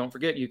live, don't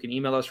forget, you can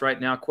email us right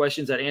now,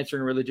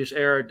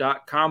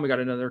 questions@answeringreligiousera.com. We got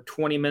another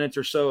 20 minutes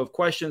or so of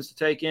questions to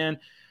take in,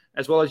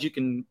 as well as you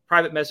can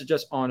private message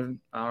us on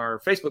our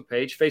Facebook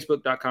page,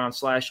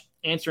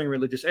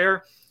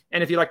 facebook.com/answeringreligiouserror.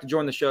 And if you'd like to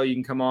join the show, you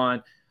can come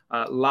on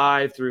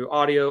live through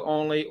audio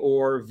only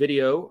or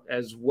video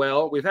as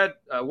well. We've had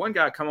one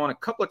guy come on a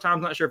couple of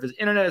times. Not sure if his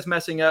internet is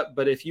messing up,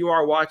 but if you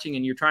are watching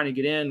and you're trying to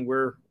get in,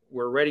 we're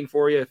waiting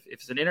for you. If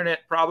it's an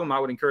internet problem, I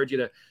would encourage you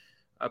to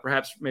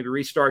perhaps maybe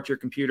restart your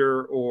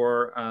computer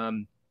or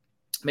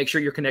make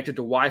sure you're connected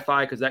to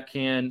Wi-Fi, because that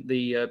can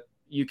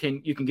you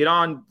can get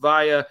on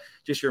via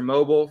just your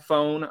mobile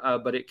phone,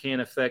 but it can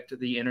affect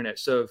the internet.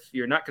 So if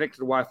you're not connected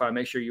to Wi-Fi,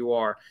 make sure you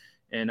are,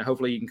 and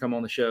hopefully you can come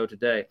on the show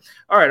today.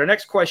 All right, our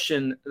next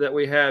question that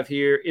we have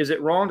here: is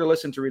it wrong to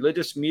listen to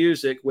religious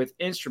music with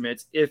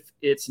instruments if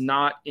it's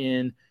not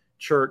in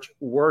church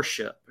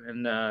worship?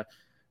 And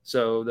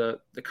so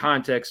the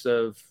context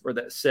of, or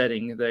that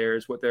setting there,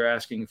 is what they're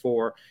asking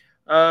for.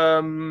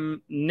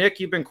 Nick,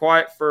 you've been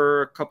quiet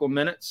for a couple of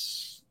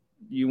minutes.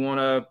 You want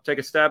to take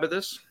a stab at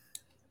this?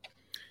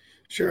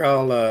 Sure.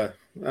 I'll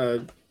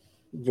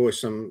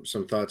voice some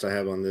thoughts I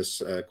have on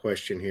this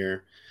question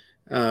here.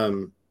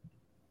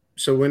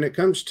 So when it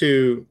comes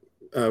to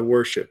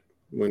worship,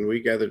 when we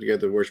gather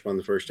together to worship on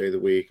the first day of the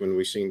week, when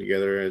we sing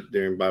together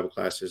during Bible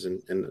classes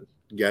and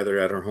gather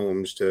at our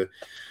homes to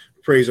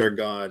praise our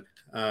God,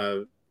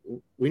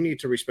 we need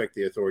to respect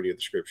the authority of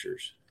the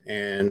scriptures.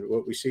 And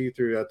what we see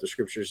throughout the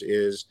scriptures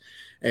is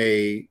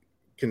a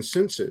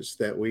consensus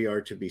that we are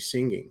to be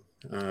singing,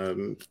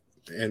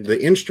 and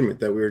the instrument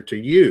that we're to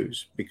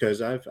use,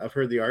 because I've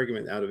heard the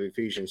argument out of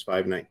Ephesians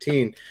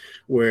 5:19,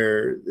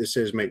 where it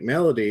says make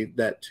melody.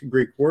 That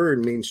Greek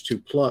word means to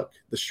pluck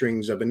the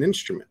strings of an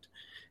instrument.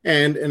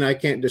 And I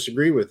can't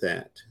disagree with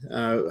that.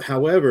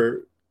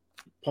 However,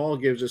 Paul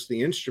gives us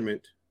the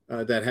instrument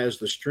that has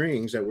the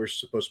strings that we're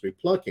supposed to be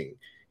plucking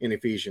in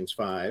Ephesians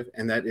 5,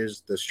 and that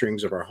is the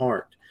strings of our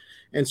heart.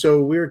 And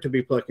so we're to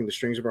be plucking the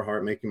strings of our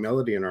heart, making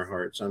melody in our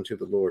hearts unto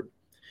the Lord.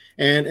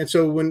 And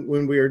so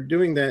when we are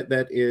doing that,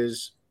 that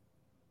is,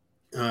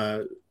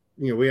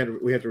 we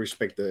have to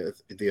respect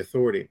the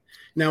authority.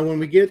 Now, when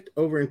we get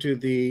over into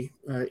the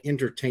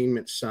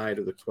entertainment side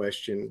of the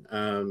question,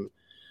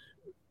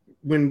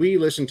 when we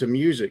listen to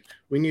music,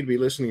 we need to be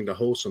listening to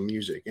wholesome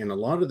music. And a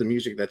lot of the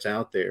music that's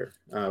out there,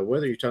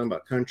 whether you're talking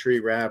about country,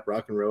 rap,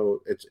 rock and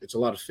roll, it's a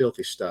lot of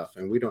filthy stuff,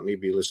 and we don't need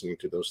to be listening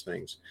to those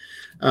things.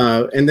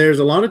 And there's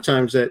a lot of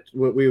times that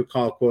what we would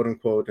call, quote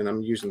unquote, and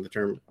I'm using the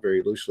term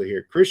very loosely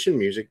here, Christian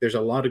music, there's a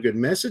lot of good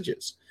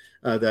messages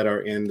that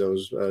are in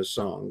those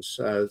songs,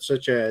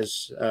 such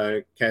as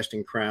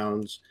Casting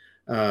Crowns,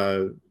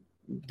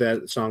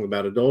 that song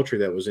about adultery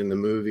that was in the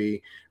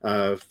movie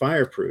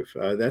Fireproof.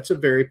 That's a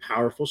very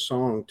powerful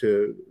song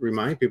to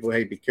remind people,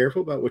 hey, be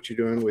careful about what you're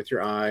doing with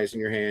your eyes and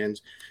your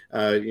hands.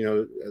 A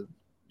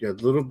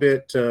little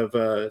bit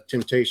of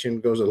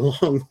temptation goes a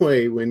long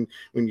way when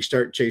you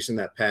start chasing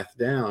that path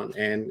down,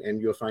 and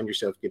you'll find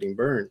yourself getting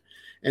burned.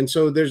 And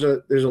so there's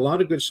a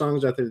lot of good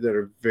songs out there that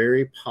are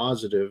very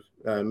positive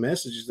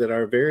messages that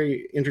are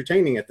very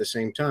entertaining at the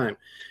same time.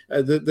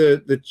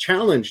 The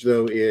challenge,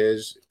 though,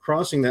 is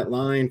crossing that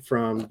line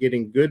from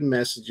getting good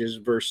messages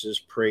versus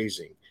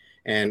praising.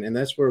 And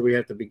that's where we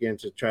have to begin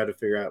to try to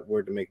figure out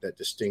where to make that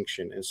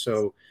distinction. And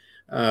so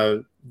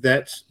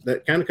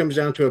that kind of comes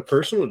down to a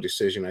personal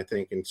decision, I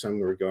think, in some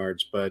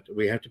regards. But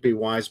we have to be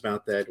wise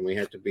about that, and we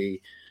have to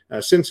be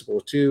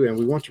sensible too, and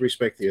we want to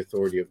respect the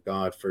authority of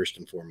God first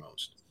and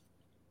foremost.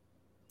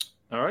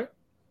 All right.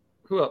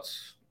 Who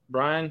else?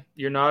 Brian,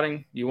 you're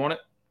nodding. You want it?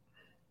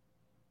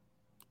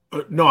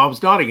 No, I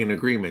was nodding in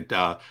agreement.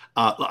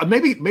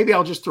 Maybe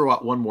I'll just throw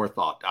out one more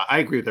thought. I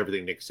agree with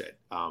everything Nick said.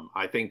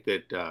 I think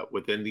that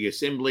within the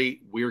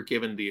assembly, we're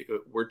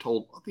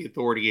told what the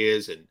authority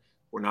is, and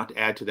we're not to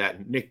add to that.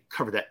 And Nick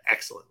covered that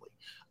excellently.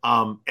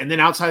 And then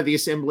outside of the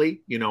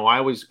assembly, I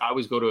always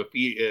go to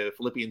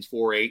Philippians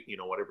 4:8.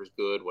 Whatever's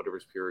good,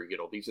 whatever's pure.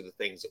 These are the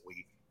things that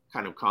we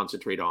kind of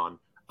concentrate on.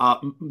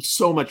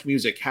 So much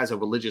music has a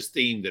religious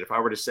theme that if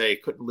I were to say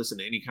couldn't listen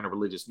to any kind of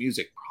religious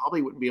music,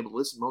 probably wouldn't be able to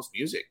listen to most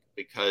music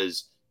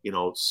because,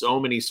 so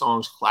many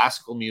songs,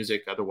 classical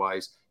music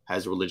otherwise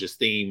has a religious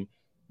theme.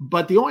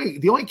 But the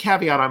only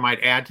caveat I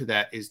might add to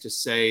that is to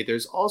say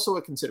there's also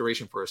a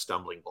consideration for a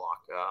stumbling block,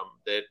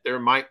 that there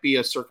might be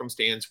a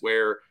circumstance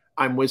where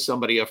I'm with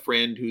somebody, a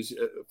friend who's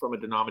from a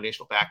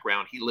denominational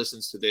background. He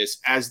listens to this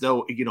as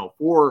though,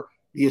 for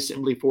the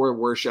assembly, for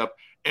worship.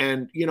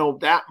 And,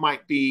 that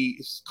might be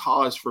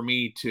cause for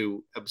me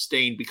to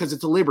abstain because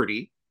it's a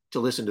liberty to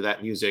listen to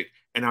that music.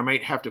 And I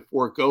might have to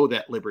forego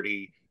that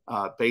liberty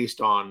based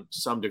on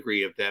some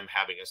degree of them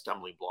having a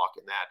stumbling block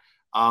in that.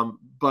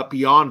 But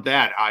beyond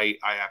that, I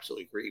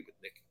absolutely agree with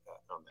Nick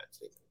on that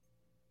statement.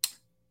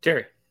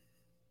 Terry.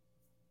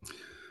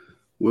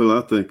 Well,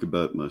 I think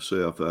about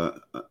myself.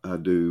 I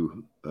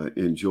do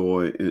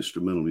enjoy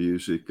instrumental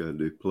music. I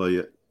do play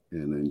it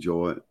and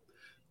enjoy it.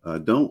 I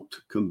don't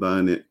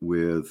combine it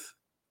with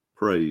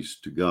praise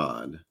to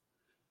God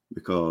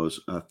because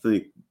I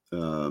think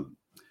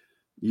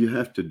you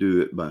have to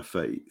do it by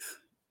faith.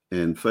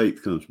 And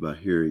faith comes by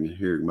hearing, and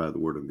hearing by the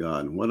word of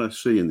God. And what I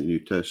see in the New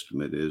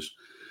Testament is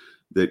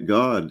that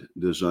God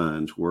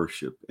designs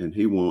worship, and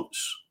he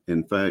wants,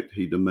 in fact,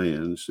 he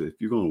demands that if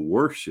you're going to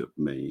worship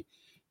me,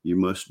 you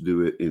must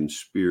do it in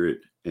spirit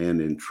and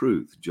in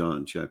truth.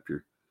 John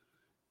chapter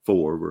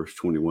 4, verse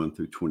 21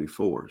 through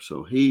 24.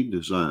 So he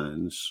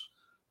designs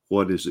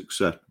what is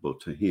acceptable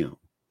to him.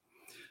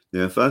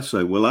 Now, if I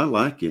say, well, I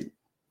like it,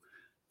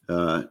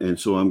 and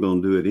so I'm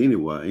going to do it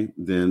anyway,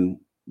 then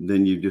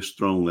you've just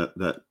thrown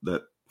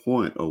that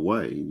point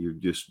away. You've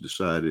just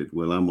decided,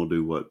 well, I'm going to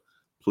do what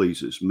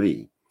pleases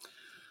me.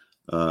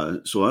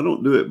 So I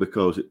don't do it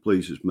because it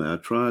pleases me. I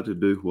try to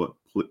do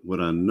what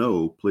I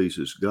know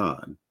pleases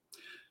God.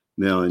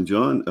 Now, in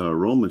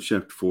Romans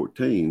chapter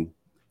 14,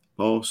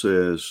 Paul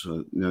says,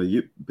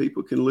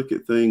 people can look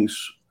at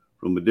things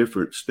from a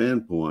different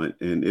standpoint,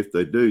 and if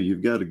they do,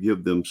 you've got to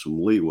give them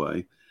some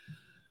leeway.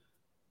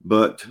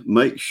 But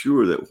make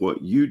sure that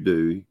what you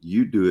do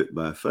it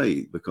by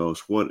faith,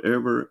 because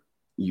whatever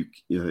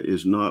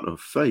is not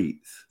of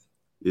faith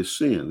is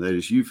sin. That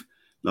is, you've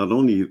not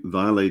only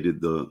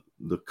violated the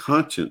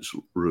conscience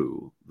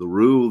rule, the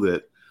rule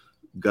that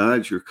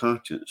guides your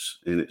conscience,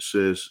 and it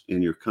says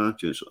in your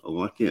conscience,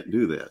 oh, I can't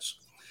do this.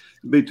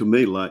 It'd be to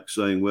me like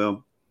saying,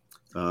 well,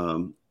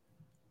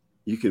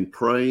 you can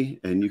pray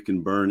and you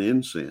can burn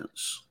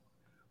incense.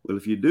 Well,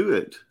 if you do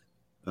it,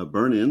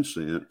 burn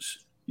incense,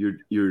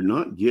 you're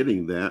not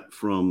getting that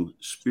from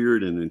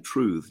spirit and in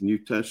truth. New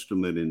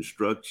Testament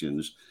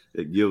instructions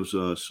that gives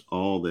us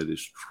all that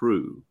is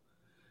true,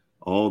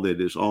 all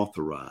that is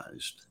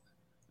authorized.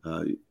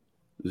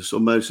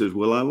 Somebody says,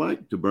 well, I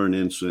like to burn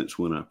incense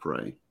when I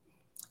pray.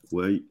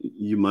 Well,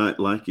 you might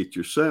like it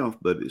yourself,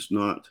 but it's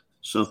not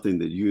something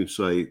that you can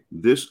say,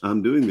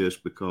 I'm doing this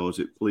because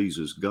it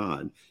pleases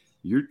God.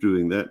 You're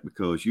doing that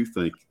because you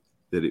think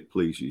that it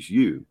pleases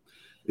you.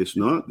 It's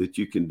not that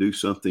you can do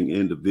something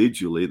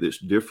individually that's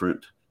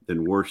different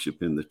than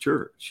worship in the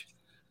church.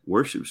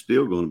 Worship's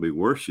still going to be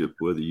worship,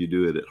 whether you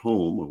do it at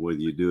home or whether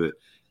you do it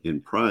in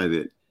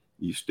private.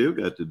 You still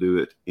got to do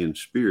it in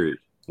spirit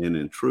and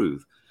in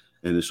truth.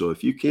 And so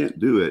if you can't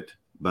do it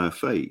by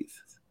faith,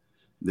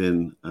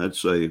 then I'd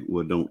say,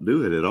 well, don't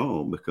do it at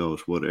all,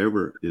 because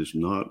whatever is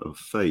not of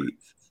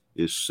faith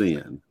is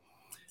sin.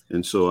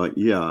 And so,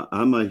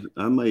 I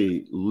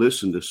may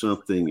listen to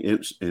something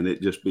and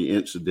it just be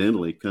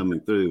incidentally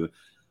coming through,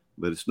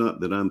 but it's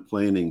not that I'm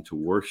planning to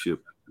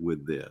worship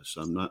with this.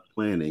 I'm not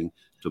planning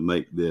to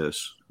make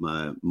this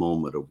my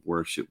moment of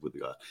worship with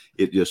God.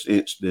 It just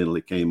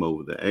incidentally came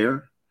over the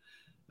air,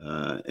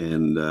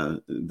 and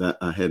that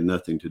I had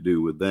nothing to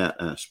do with that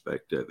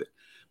aspect of it.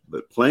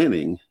 But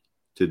planning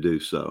to do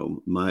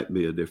so might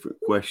be a different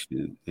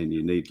question, and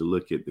you need to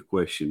look at the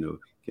question of,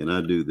 can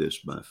I do this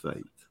by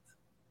faith?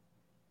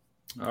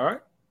 All right.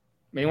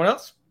 Anyone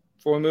else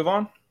before we move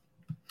on?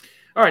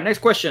 All right, next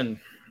question.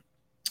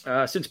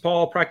 Since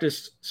Paul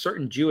practiced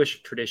certain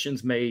Jewish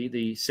traditions, may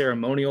the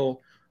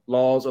ceremonial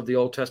laws of the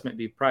Old Testament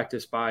be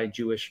practiced by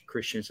Jewish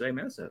Christians today?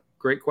 Man, that's a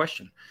great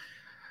question.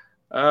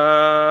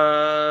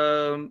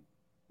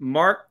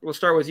 Mark, we'll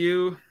start with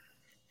you.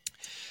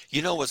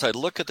 As I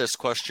look at this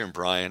question,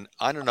 Brian,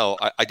 I don't know.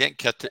 I didn't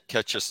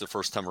catch this the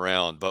first time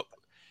around, but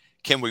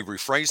can we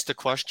rephrase the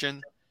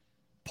question?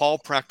 Paul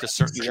practiced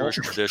certain Jewish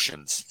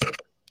traditions.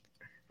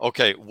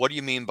 Okay, what do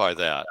you mean by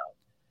that?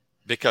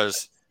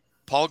 Because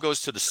Paul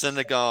goes to the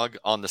synagogue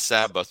on the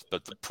Sabbath,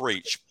 but to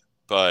preach.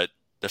 But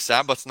the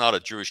Sabbath's not a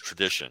Jewish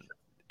tradition.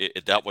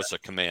 That was a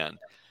command.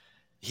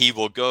 He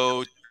will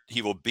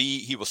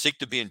seek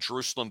to be in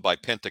Jerusalem by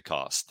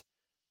Pentecost,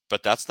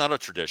 but that's not a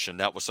tradition.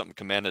 That was something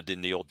commanded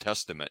in the Old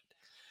Testament.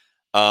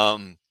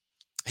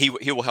 He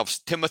will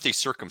have Timothy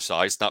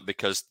circumcised, not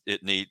because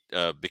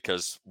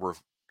because we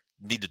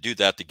need to do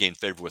that to gain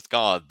favor with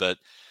God, but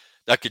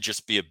that could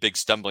just be a big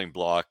stumbling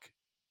block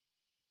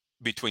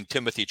between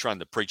Timothy trying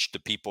to preach to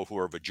people who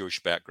are of a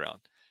Jewish background.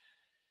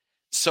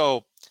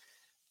 So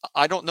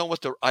I don't know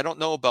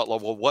about,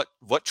 well,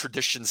 what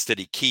traditions did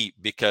he keep?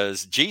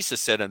 Because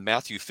Jesus said in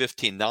Matthew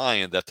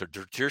 15:9 that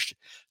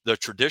the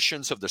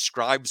traditions of the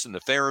scribes and the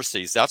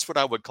Pharisees, that's what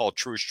I would call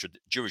true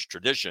Jewish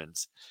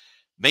traditions,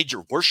 made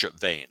your worship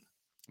vain.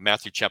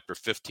 Matthew chapter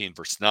 15,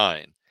 verse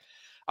 9.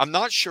 I'm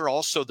not sure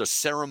also the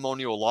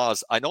ceremonial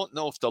laws. I don't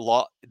know if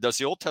does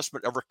the Old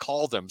Testament ever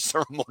call them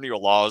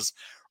ceremonial laws,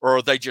 or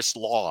are they just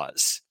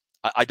laws?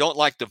 I don't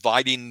like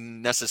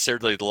dividing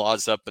necessarily the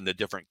laws up into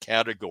different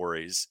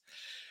categories.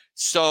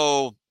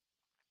 So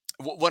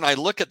when I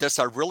look at this,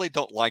 I really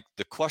don't like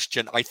the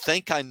question. I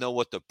think I know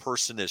what the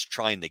person is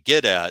trying to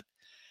get at,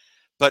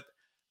 but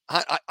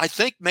I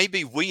think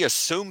maybe we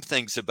assume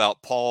things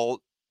about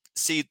Paul.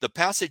 See, the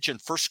passage in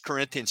 1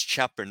 Corinthians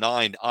chapter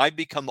 9, I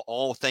become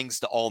all things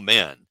to all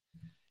men,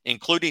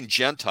 including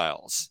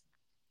Gentiles.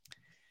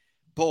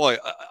 Boy,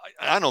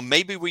 I don't know,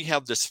 maybe we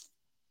have this,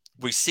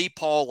 we see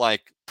Paul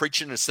like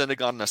preaching in a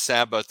synagogue on the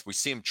Sabbath. We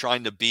see him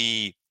trying to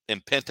be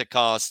in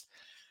Pentecost,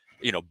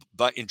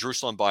 but in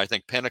Jerusalem by, I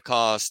think,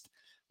 Pentecost.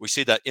 We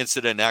see that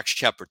incident in Acts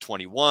chapter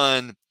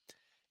 21.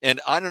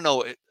 And I don't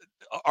know,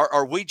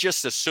 are we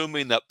just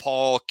assuming that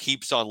Paul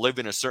keeps on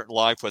living a certain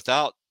life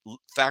without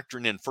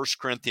factoring in 1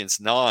 Corinthians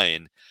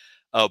 9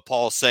 of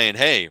Paul saying,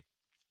 hey,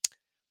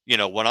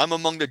 when I'm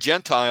among the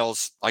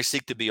Gentiles, I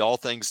seek to be all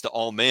things to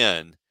all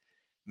men.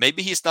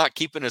 Maybe he's not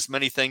keeping as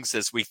many things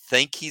as we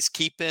think he's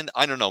keeping.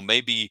 I don't know.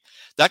 Maybe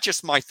that's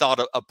just my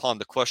thought upon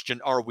the question.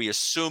 Are we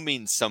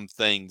assuming some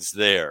things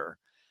there?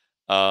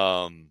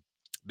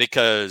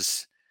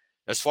 Because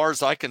as far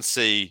as I can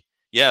see,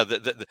 yeah,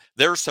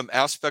 there are some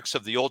aspects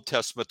of the Old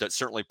Testament that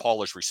certainly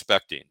Paul is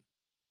respecting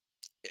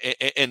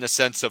in the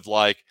sense of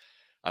like,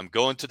 I'm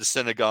going to the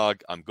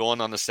synagogue, I'm going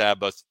on the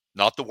Sabbath,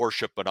 not to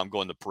worship, but I'm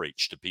going to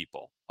preach to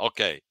people.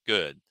 Okay,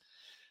 good.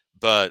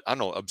 But I don't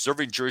know,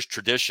 observing Jewish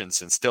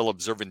traditions and still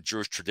observing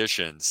Jewish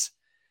traditions,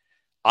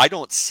 I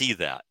don't see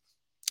that.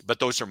 But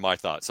those are my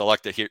thoughts. I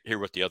like to hear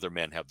what the other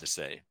men have to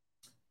say.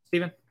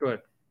 Stephen, go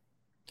ahead.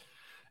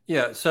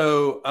 Yeah.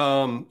 So,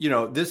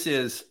 this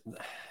is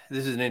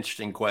an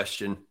interesting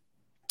question.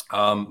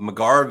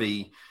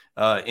 McGarvey,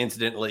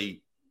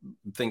 incidentally,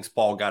 thinks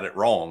Paul got it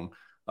wrong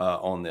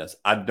on this.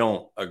 I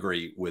don't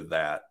agree with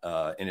that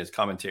in his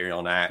commentary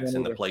on Acts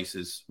and the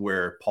places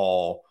where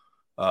Paul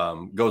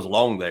goes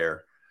along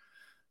there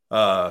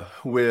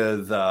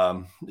with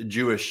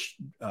Jewish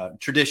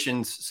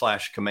traditions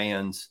 /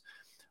 commands.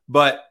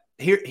 But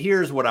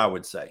here's what I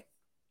would say.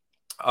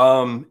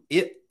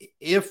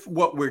 If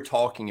what we're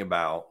talking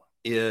about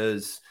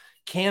is,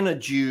 can a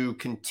Jew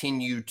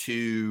continue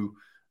to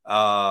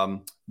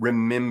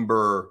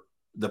remember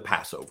the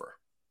Passover?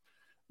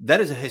 That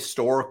is a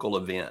historical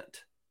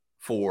event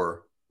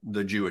for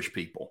the Jewish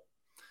people.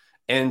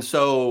 And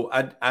so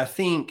I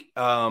think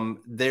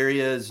there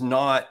is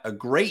not a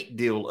great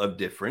deal of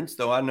difference,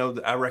 though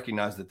I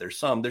recognize that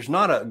there's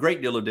not a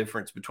great deal of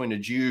difference between a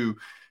Jew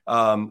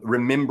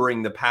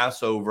remembering the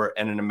Passover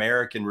and an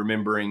American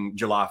remembering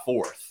July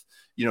 4th.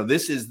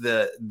 This is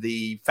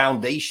the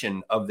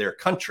foundation of their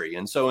country.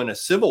 And so in a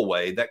civil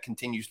way, that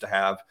continues to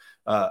have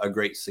a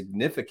great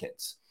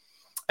significance.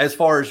 As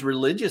far as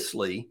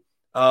religiously,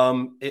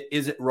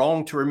 is it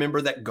wrong to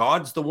remember that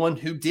God's the one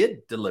who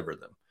did deliver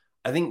them?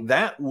 I think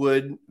that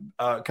would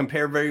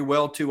compare very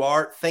well to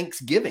our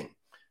Thanksgiving,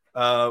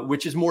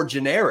 which is more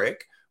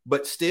generic,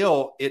 but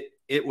still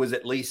it was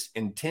at least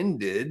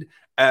intended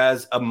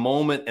as a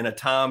moment and a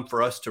time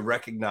for us to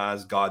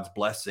recognize God's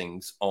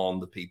blessings on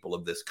the people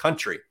of this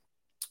country.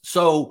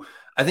 So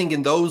I think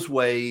in those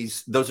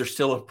ways, those are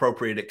still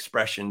appropriate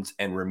expressions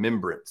and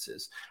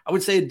remembrances. I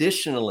would say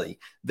additionally,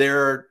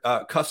 there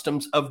are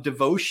customs of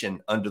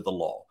devotion under the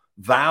law,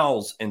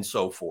 vows and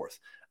so forth.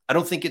 I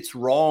don't think it's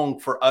wrong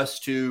for us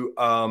to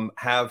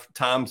have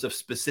times of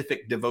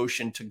specific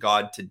devotion to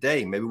God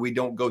today. Maybe we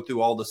don't go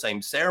through all the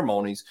same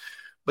ceremonies,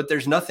 but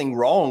there's nothing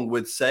wrong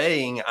with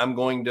saying I'm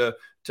going to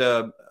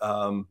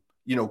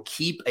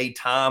keep a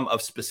time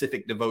of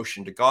specific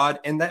devotion to God,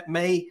 and that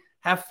may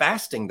have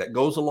fasting that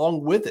goes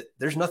along with it.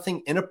 There's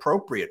nothing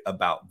inappropriate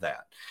about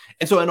that.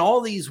 And so in all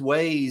these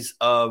ways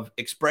of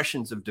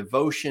expressions of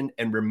devotion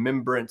and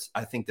remembrance,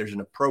 I think there's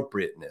an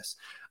appropriateness.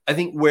 I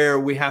think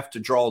where we have to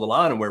draw the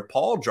line, and where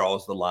Paul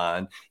draws the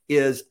line,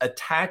 is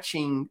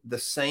attaching the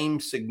same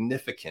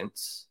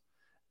significance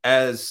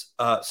as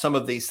some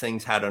of these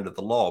things had under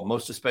the law,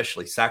 most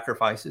especially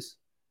sacrifices,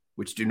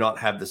 which do not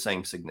have the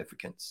same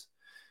significance.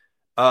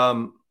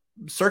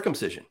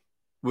 Circumcision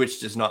which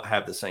does not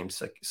have the same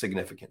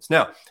significance.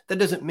 Now, that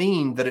doesn't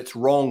mean that it's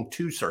wrong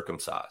to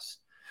circumcise,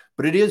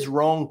 but it is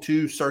wrong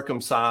to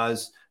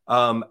circumcise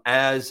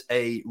as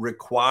a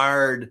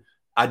required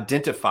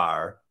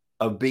identifier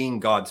of being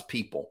God's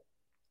people.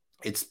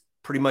 It's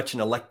pretty much an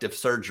elective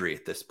surgery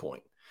at this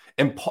point.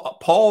 And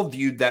Paul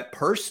viewed that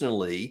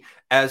personally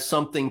as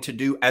something to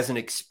do as an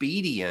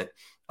expedient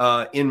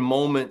in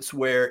moments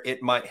where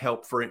it might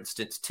help, for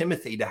instance,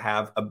 Timothy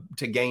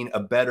to gain a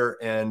better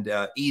and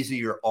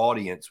easier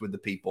audience with the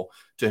people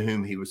to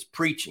whom he was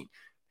preaching.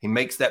 He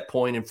makes that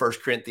point in 1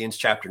 Corinthians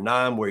chapter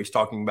 9, where he's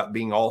talking about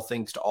being all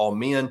things to all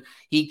men.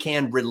 He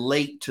can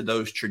relate to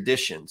those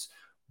traditions,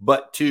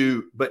 but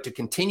to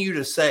continue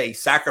to say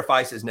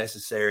sacrifice is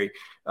necessary,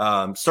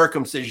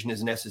 circumcision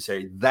is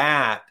necessary,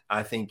 that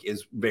I think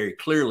is very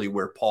clearly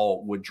where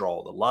Paul would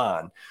draw the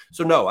line.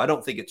 So no, I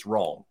don't think it's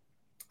wrong.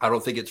 I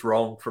don't think it's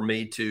wrong for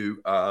me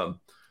to,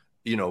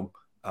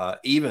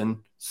 even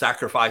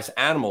sacrifice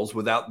animals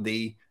without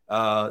the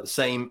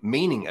same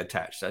meaning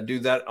attached. I do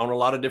that on a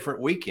lot of different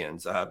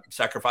weekends. I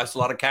sacrifice a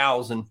lot of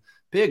cows and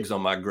pigs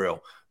on my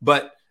grill,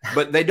 but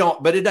it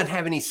doesn't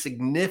have any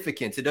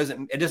significance. It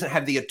doesn't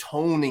have the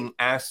atoning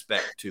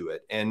aspect to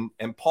it. And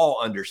Paul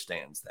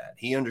understands that.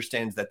 He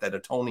understands that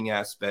atoning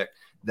aspect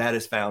that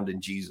is found in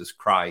Jesus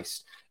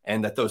Christ,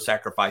 and that those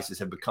sacrifices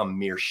have become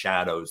mere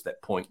shadows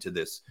that point to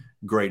this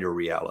greater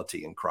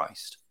reality in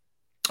Christ.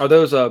 Are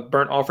those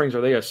burnt offerings?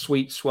 Are they a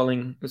sweet,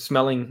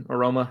 smelling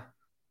aroma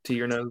to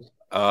your nose?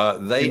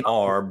 They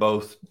are,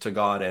 both to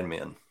God and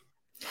men.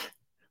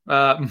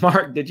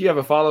 Mark, did you have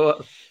a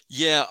follow-up?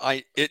 Yeah,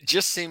 it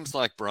just seems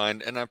like,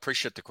 Brian, and I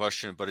appreciate the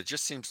question, but it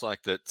just seems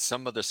like that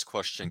some of this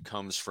question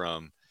comes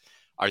from,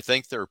 I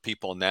think there are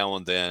people now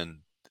and then,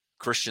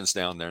 Christians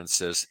down there, and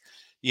says,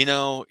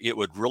 it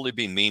would really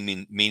be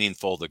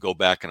meaningful to go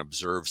back and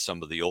observe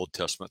some of the Old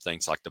Testament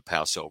things like the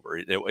Passover.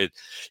 It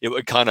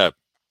would kind of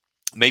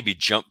maybe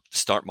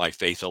start my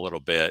faith a little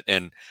bit.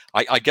 And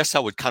I guess I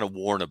would kind of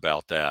warn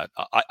about that.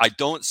 I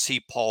don't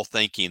see Paul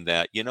thinking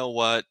that, you know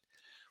what,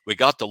 we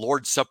got the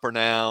Lord's Supper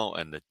now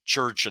and the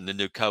church and the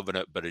new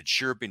covenant, but it'd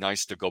sure be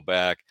nice to go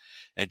back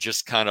and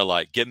just kind of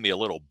like give me a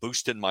little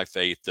boost in my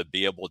faith to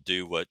be able to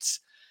do what's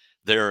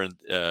there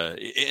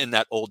in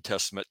that Old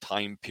Testament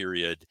time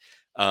period.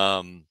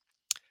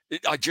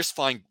 I just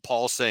find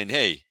Paul saying,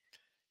 hey,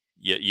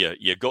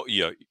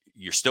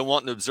 you're still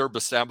wanting to observe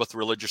the Sabbath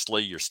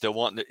religiously. If you're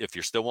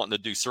still wanting to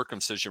do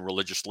circumcision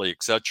religiously,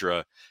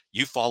 etc.,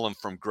 you've fallen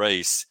from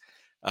grace.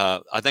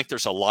 I think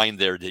there's a line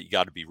there that you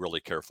got to be really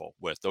careful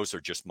with. Those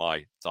are just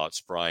my thoughts,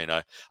 Brian.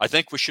 I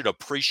think we should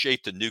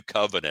appreciate the new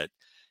covenant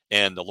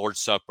and the Lord's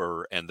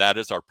Supper, and that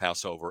is our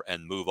Passover,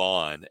 and move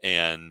on.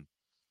 And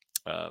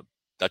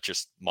that's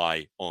just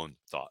my own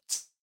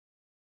thoughts.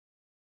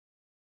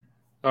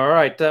 All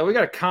right. We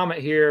got a comment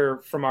here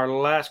from our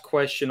last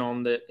question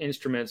on the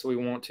instruments we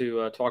want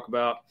to talk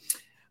about.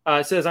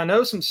 It says, I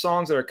know some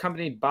songs that are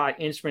accompanied by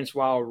instruments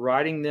while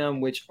writing them,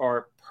 which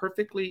are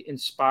perfectly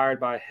inspired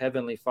by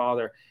Heavenly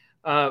Father.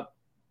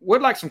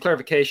 Would like some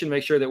clarification,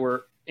 make sure that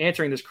we're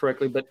answering this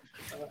correctly. But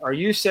are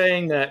you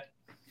saying that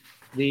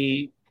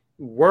the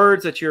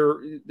words that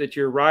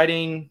you're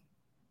writing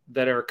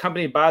that are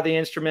accompanied by the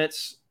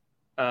instruments,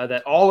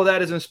 that all of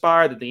that is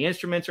inspired, that the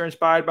instruments are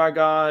inspired by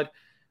God?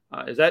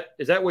 Is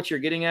that what you're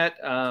getting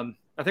at?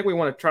 I think we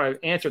want to try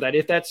to answer that.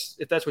 If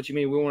that's what you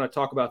mean, we want to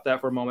talk about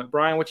that for a moment.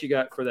 Brian, what you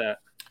got for that?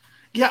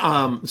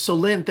 Yeah. So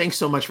Lynn, thanks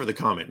so much for the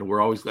comment. And we're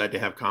always glad to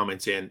have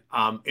comments in.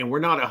 And we're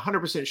not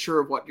 100%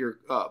 sure of what your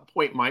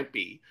point might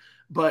be,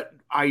 but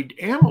I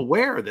am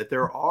aware that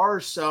there are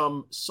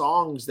some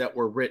songs that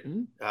were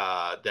written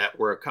that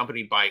were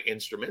accompanied by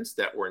instruments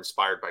that were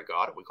inspired by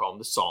God. We call them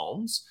the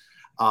Psalms.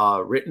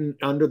 Written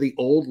under the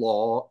old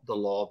law, the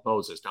law of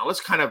Moses. Now, let's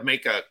kind of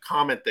make a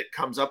comment that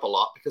comes up a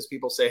lot because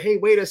people say, hey,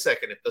 wait a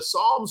second. If the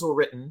Psalms were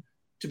written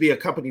to be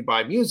accompanied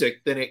by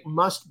music, then it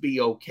must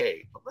be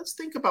okay. But let's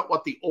think about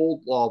what the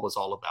old law was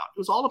all about. It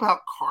was all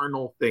about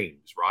carnal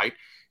things, right?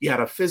 You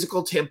had a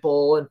physical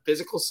temple and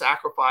physical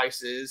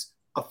sacrifices,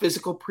 a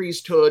physical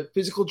priesthood,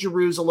 physical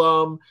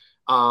Jerusalem,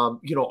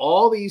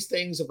 all these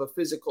things of a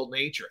physical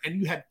nature. And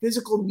you had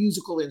physical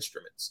musical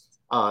instruments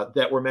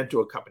that were meant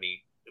to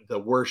accompany the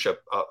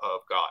worship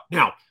of God.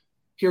 Now,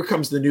 here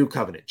comes the new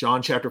covenant.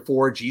 John chapter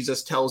 4,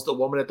 Jesus tells the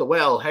woman at the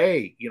well,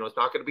 hey, it's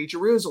not going to be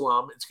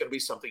Jerusalem. It's going to be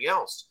something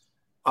else.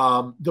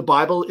 The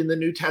Bible in the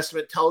New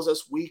Testament tells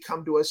us we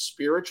come to a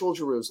spiritual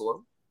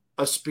Jerusalem,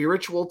 a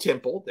spiritual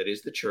temple that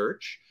is the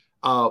church.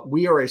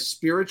 We are a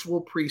spiritual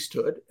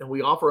priesthood, and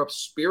we offer up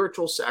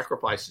spiritual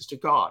sacrifices to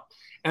God.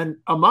 And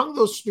among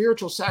those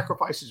spiritual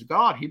sacrifices to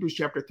God, Hebrews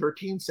chapter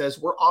 13 says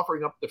we're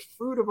offering up the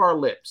fruit of our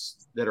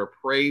lips that are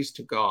praise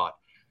to God.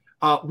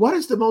 What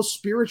is the most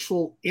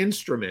spiritual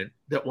instrument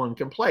that one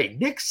can play?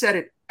 Nick said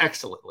it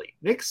excellently.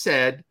 Nick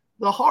said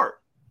the heart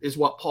is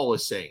what Paul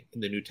is saying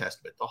in the New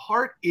Testament. The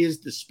heart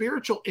is the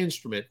spiritual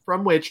instrument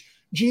from which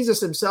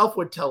Jesus himself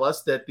would tell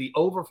us that the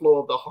overflow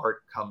of the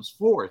heart comes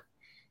forth.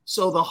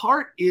 So the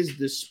heart is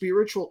the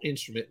spiritual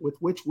instrument with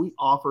which we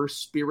offer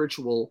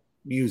spiritual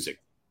music.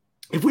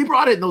 if we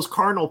brought in those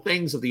carnal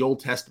things of the Old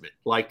Testament,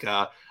 like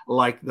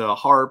the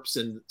harps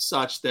and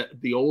such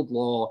that the old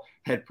law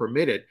had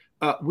permitted,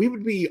 we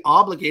would be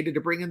obligated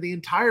to bring in the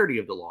entirety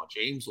of the law.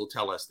 James will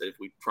tell us that if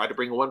we try to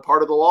bring in one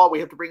part of the law, we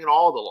have to bring in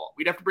all of the law.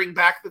 We'd have to bring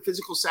back the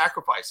physical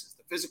sacrifices,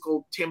 the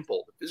physical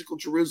temple, the physical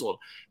Jerusalem,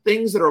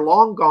 things that are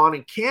long gone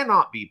and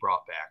cannot be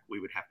brought back.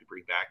 We would have to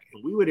bring back,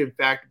 and we would in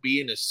fact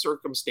be in a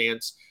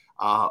circumstance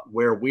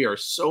where we are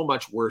so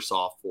much worse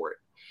off for it.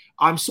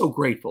 I'm so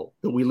grateful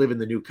that we live in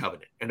the new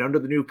covenant, and under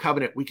the new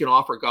covenant, we can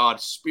offer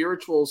God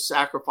spiritual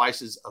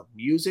sacrifices of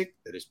music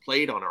that is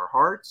played on our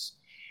hearts.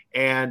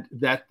 And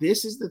that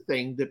this is the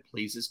thing that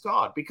pleases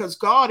God, because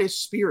God is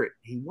spirit.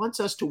 He wants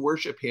us to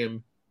worship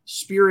him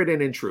spirit and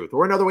in truth.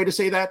 Or another way to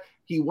say that,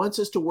 he wants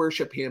us to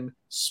worship him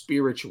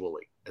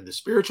spiritually. And the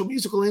spiritual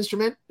musical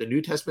instrument, the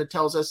New Testament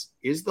tells us,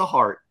 is the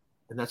heart.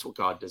 And that's what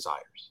God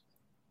desires.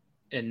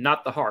 And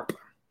not the harp.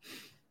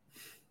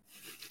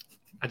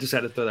 I just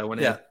had to throw that one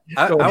in.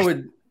 I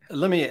would,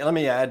 let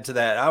me add to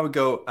that. I would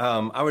go,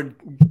 I would,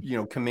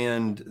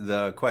 commend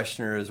the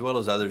questioner as well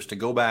as others to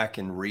go back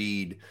and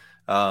read,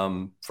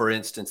 for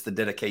instance, the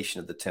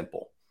dedication of the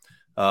temple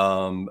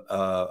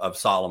of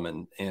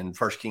Solomon in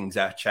 1 Kings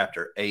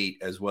chapter 8,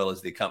 as well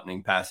as the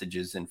accompanying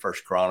passages in 1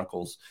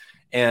 Chronicles.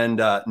 And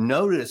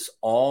notice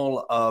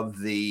all of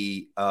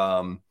the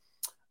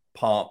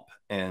pomp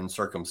and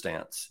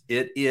circumstance.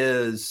 It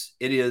is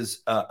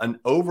an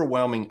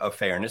overwhelming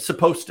affair, and it's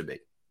supposed to be.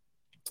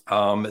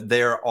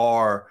 There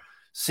are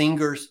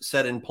singers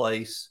set in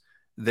place.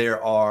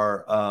 There's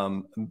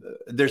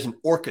an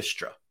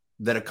orchestra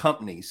that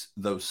accompanies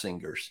those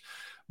singers.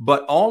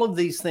 But all of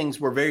these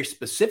things were very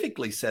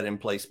specifically set in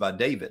place by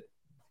David.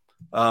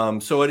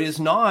 So it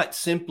is not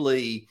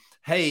simply,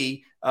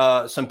 hey,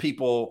 some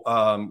people,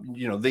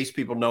 these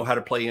people know how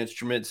to play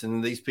instruments,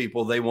 and these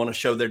people, they want to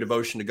show their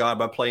devotion to God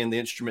by playing the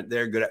instrument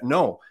they're good at.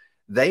 No,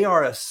 they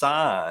are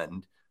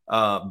assigned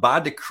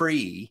by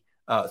decree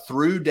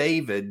through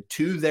David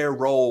to their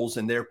roles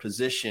and their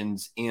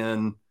positions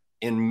in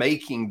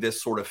making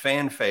this sort of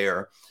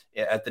fanfare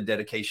at the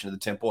dedication of the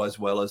temple, as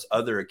well as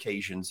other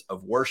occasions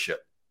of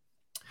worship.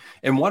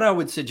 And what I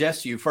would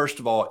suggest to you, first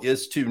of all,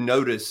 is to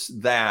notice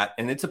that,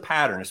 and it's a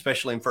pattern,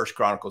 especially in First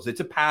Chronicles, it's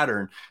a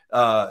pattern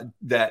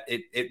that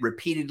it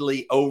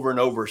repeatedly over and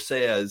over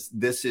says,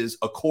 this is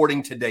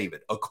according to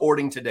David,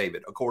 according to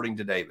David, according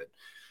to David.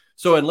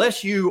 So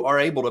unless you are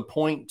able to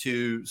point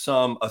to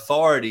some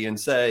authority and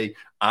say,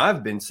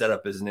 I've been set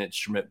up as an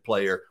instrument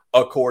player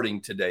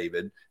according to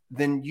David,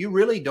 then you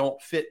really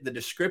don't fit the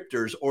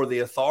descriptors or the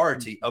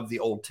authority of the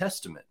Old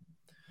Testament.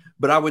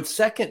 But I would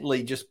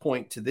secondly just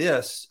point to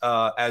this,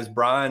 as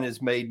Brian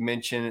has made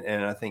mention,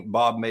 and I think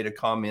Bob made a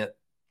comment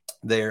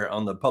there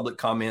on the public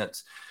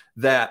comments,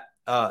 that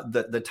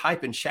the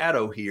type and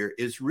shadow here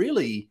is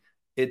really,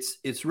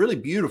 it's really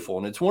beautiful.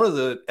 And it's one of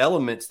the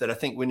elements that I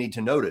think we need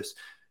to notice.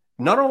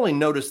 Not only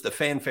notice the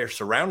fanfare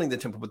surrounding the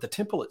temple, but the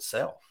temple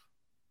itself.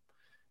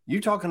 You're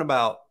talking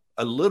about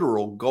a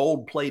literal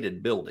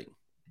gold-plated building.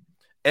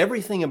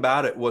 Everything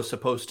about it was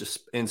supposed to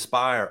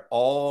inspire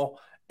awe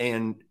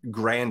and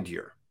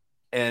grandeur,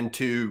 and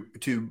to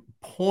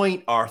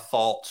point our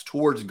thoughts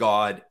towards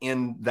God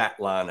in that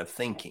line of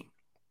thinking.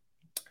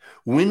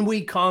 When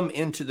we come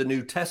into the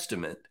New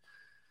Testament,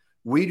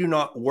 we do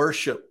not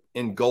worship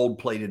in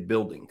gold-plated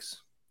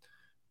buildings.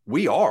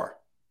 We are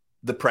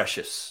the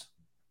precious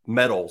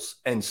metals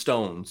and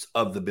stones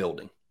of the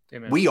building.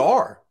 Amen. We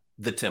are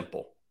the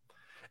temple.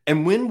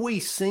 And when we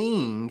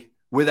sing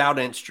without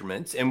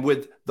instruments, and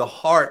with the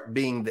heart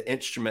being the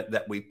instrument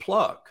that we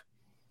pluck,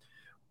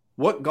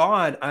 what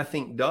God, I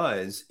think,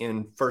 does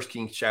in 1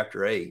 Kings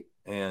chapter 8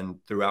 and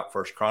throughout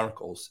 1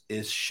 Chronicles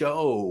is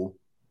show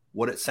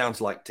what it sounds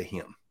like to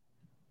him,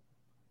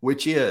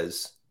 which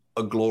is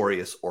a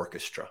glorious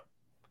orchestra.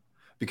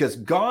 Because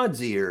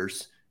God's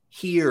ears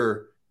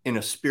hear in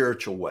a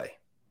spiritual way.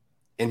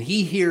 And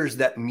he hears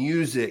that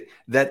music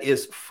that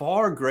is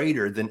far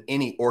greater than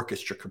any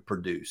orchestra could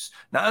produce.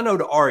 Now, I know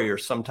to our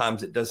ears,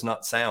 sometimes it does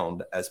not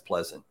sound as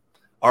pleasant.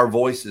 Our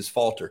voices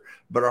falter,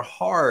 but our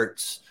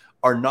hearts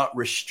are not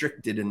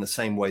restricted in the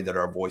same way that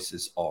our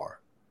voices are,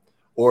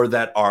 or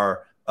that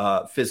our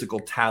physical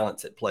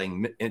talents at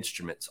playing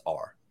instruments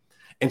are.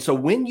 And so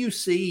when you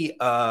see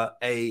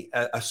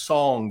a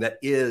song that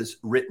is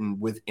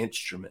written with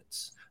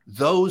instruments,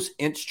 those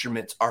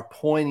instruments are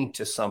pointing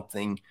to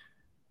something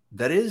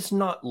that is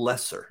not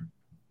lesser,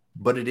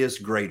 but it is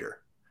greater.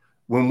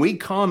 When we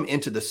come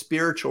into the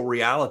spiritual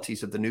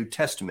realities of the New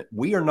Testament,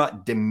 we are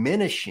not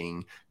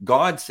diminishing.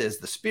 God says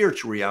the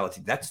spiritual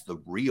reality, that's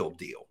the real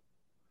deal.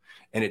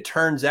 And it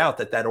turns out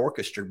that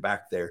orchestra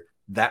back there,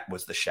 that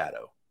was the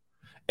shadow.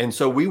 And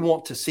so we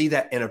want to see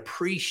that and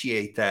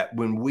appreciate that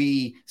when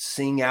we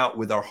sing out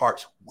with our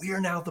hearts. We are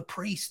now the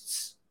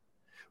priests.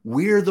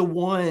 We're the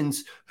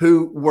ones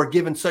who were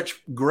given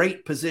such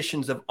great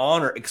positions of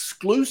honor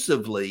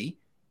exclusively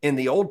in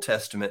the Old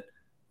Testament.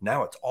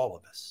 Now it's all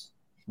of us.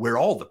 We're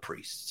all the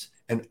priests,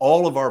 and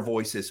all of our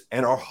voices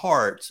and our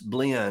hearts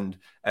blend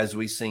as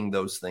we sing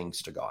those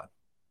things to God.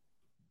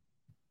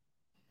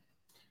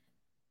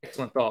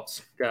 Excellent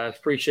thoughts, guys.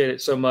 Appreciate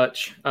it so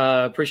much.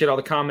 Appreciate all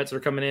the comments that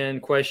are coming in,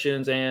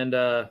 questions, and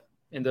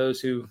those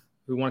who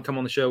want to come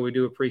on the show. We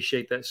do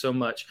appreciate that so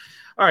much.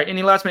 All right.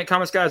 Any last minute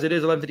comments, guys? It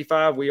is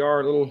 11:55. We are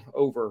a little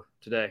over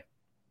today.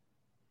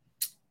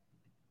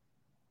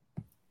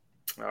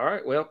 All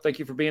right. Well, thank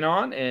you for being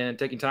on and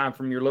taking time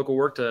from your local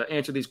work to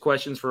answer these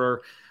questions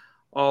for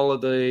all of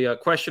the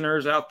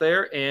questioners out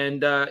there.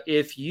 And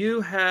if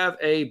you have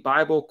a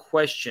Bible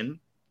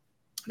question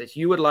that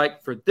you would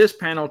like for this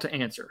panel to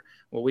answer,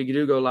 well, we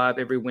do go live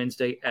every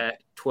Wednesday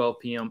at 12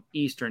 p.m.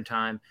 Eastern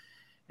time.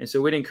 And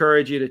so we'd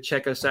encourage you to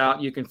check us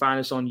out. You can find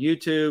us on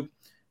YouTube,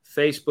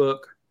 Facebook,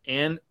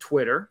 and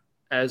Twitter,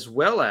 as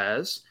well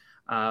as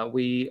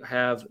we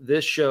have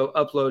this show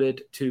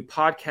uploaded to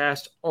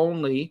podcast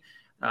only.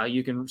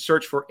 You can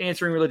search for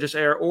Answering Religious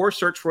Error or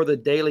search for The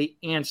Daily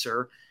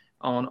Answer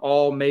on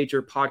all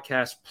major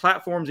podcast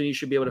platforms, and you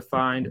should be able to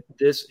find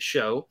this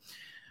show.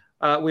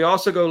 We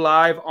also go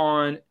live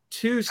on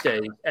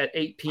Tuesdays at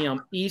 8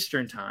 p.m.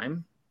 Eastern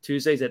time,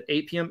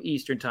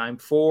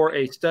 for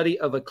a study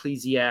of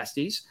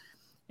Ecclesiastes.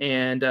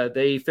 And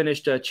they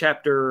finished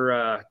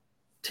chapter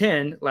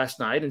 10 last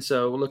night. And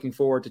so we're looking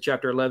forward to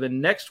chapter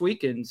 11 next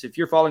week. And if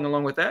you're following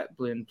along with that,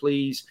 then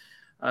please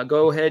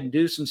go ahead and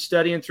do some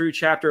studying through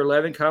chapter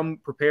 11. Come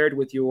prepared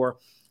with your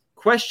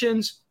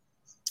questions,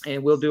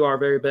 and we'll do our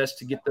very best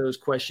to get those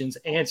questions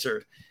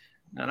answered.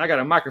 And I got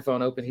a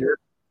microphone open here.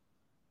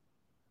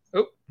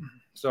 Oh,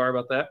 sorry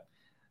about that.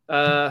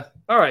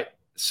 All right.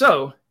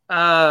 So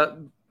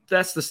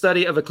that's the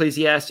study of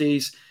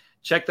Ecclesiastes.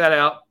 Check that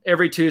out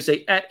every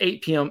Tuesday at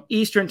 8 p.m.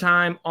 Eastern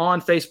time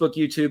on Facebook,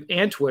 YouTube,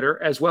 and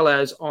Twitter, as well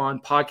as on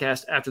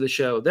podcast after the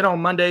show. Then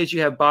on Mondays,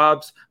 you have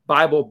Bob's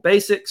Bible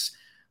Basics.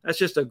 That's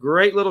just a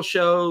great little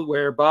show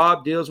where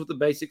Bob deals with the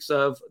basics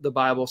of the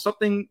Bible,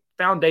 something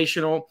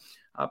foundational.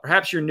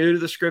 Perhaps you're new to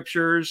the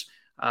scriptures.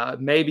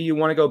 Maybe you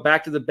want to go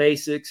back to the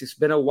basics. It's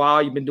been a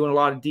while. You've been doing a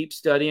lot of deep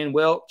studying.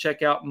 Well,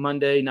 check out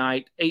Monday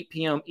night, 8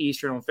 p.m.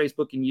 Eastern on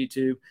Facebook and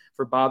YouTube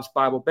for Bob's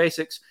Bible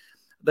Basics.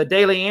 The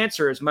Daily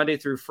Answer is Monday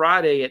through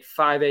Friday at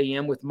 5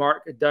 a.m. with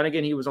Mark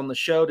Dunnigan. He was on the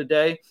show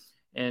today,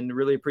 and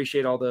really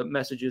appreciate all the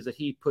messages that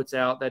he puts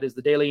out. That is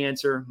the Daily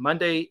Answer,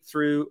 Monday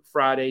through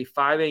Friday,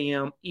 5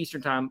 a.m.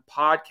 Eastern time,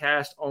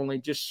 podcast only.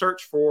 Just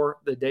search for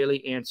the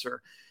Daily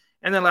Answer.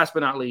 And then last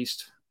but not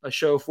least, a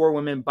show for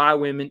women by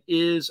women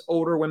is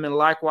Older Women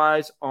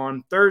Likewise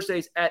on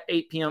Thursdays at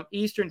 8 p.m.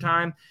 Eastern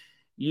time.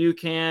 You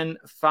can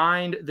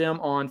find them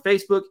on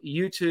Facebook,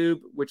 YouTube,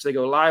 which they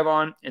go live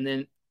on, and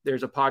then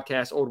there's a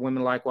podcast, Older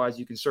Women Likewise.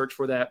 You can search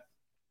for that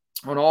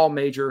on all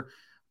major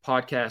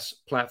podcast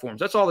platforms.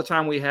 That's all the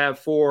time we have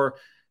for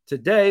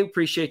today.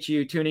 Appreciate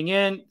you tuning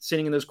in,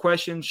 sending in those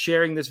questions,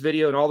 sharing this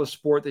video, and all the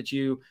support that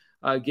you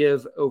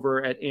give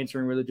over at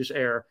Answering Religious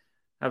Error.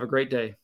 Have a great day.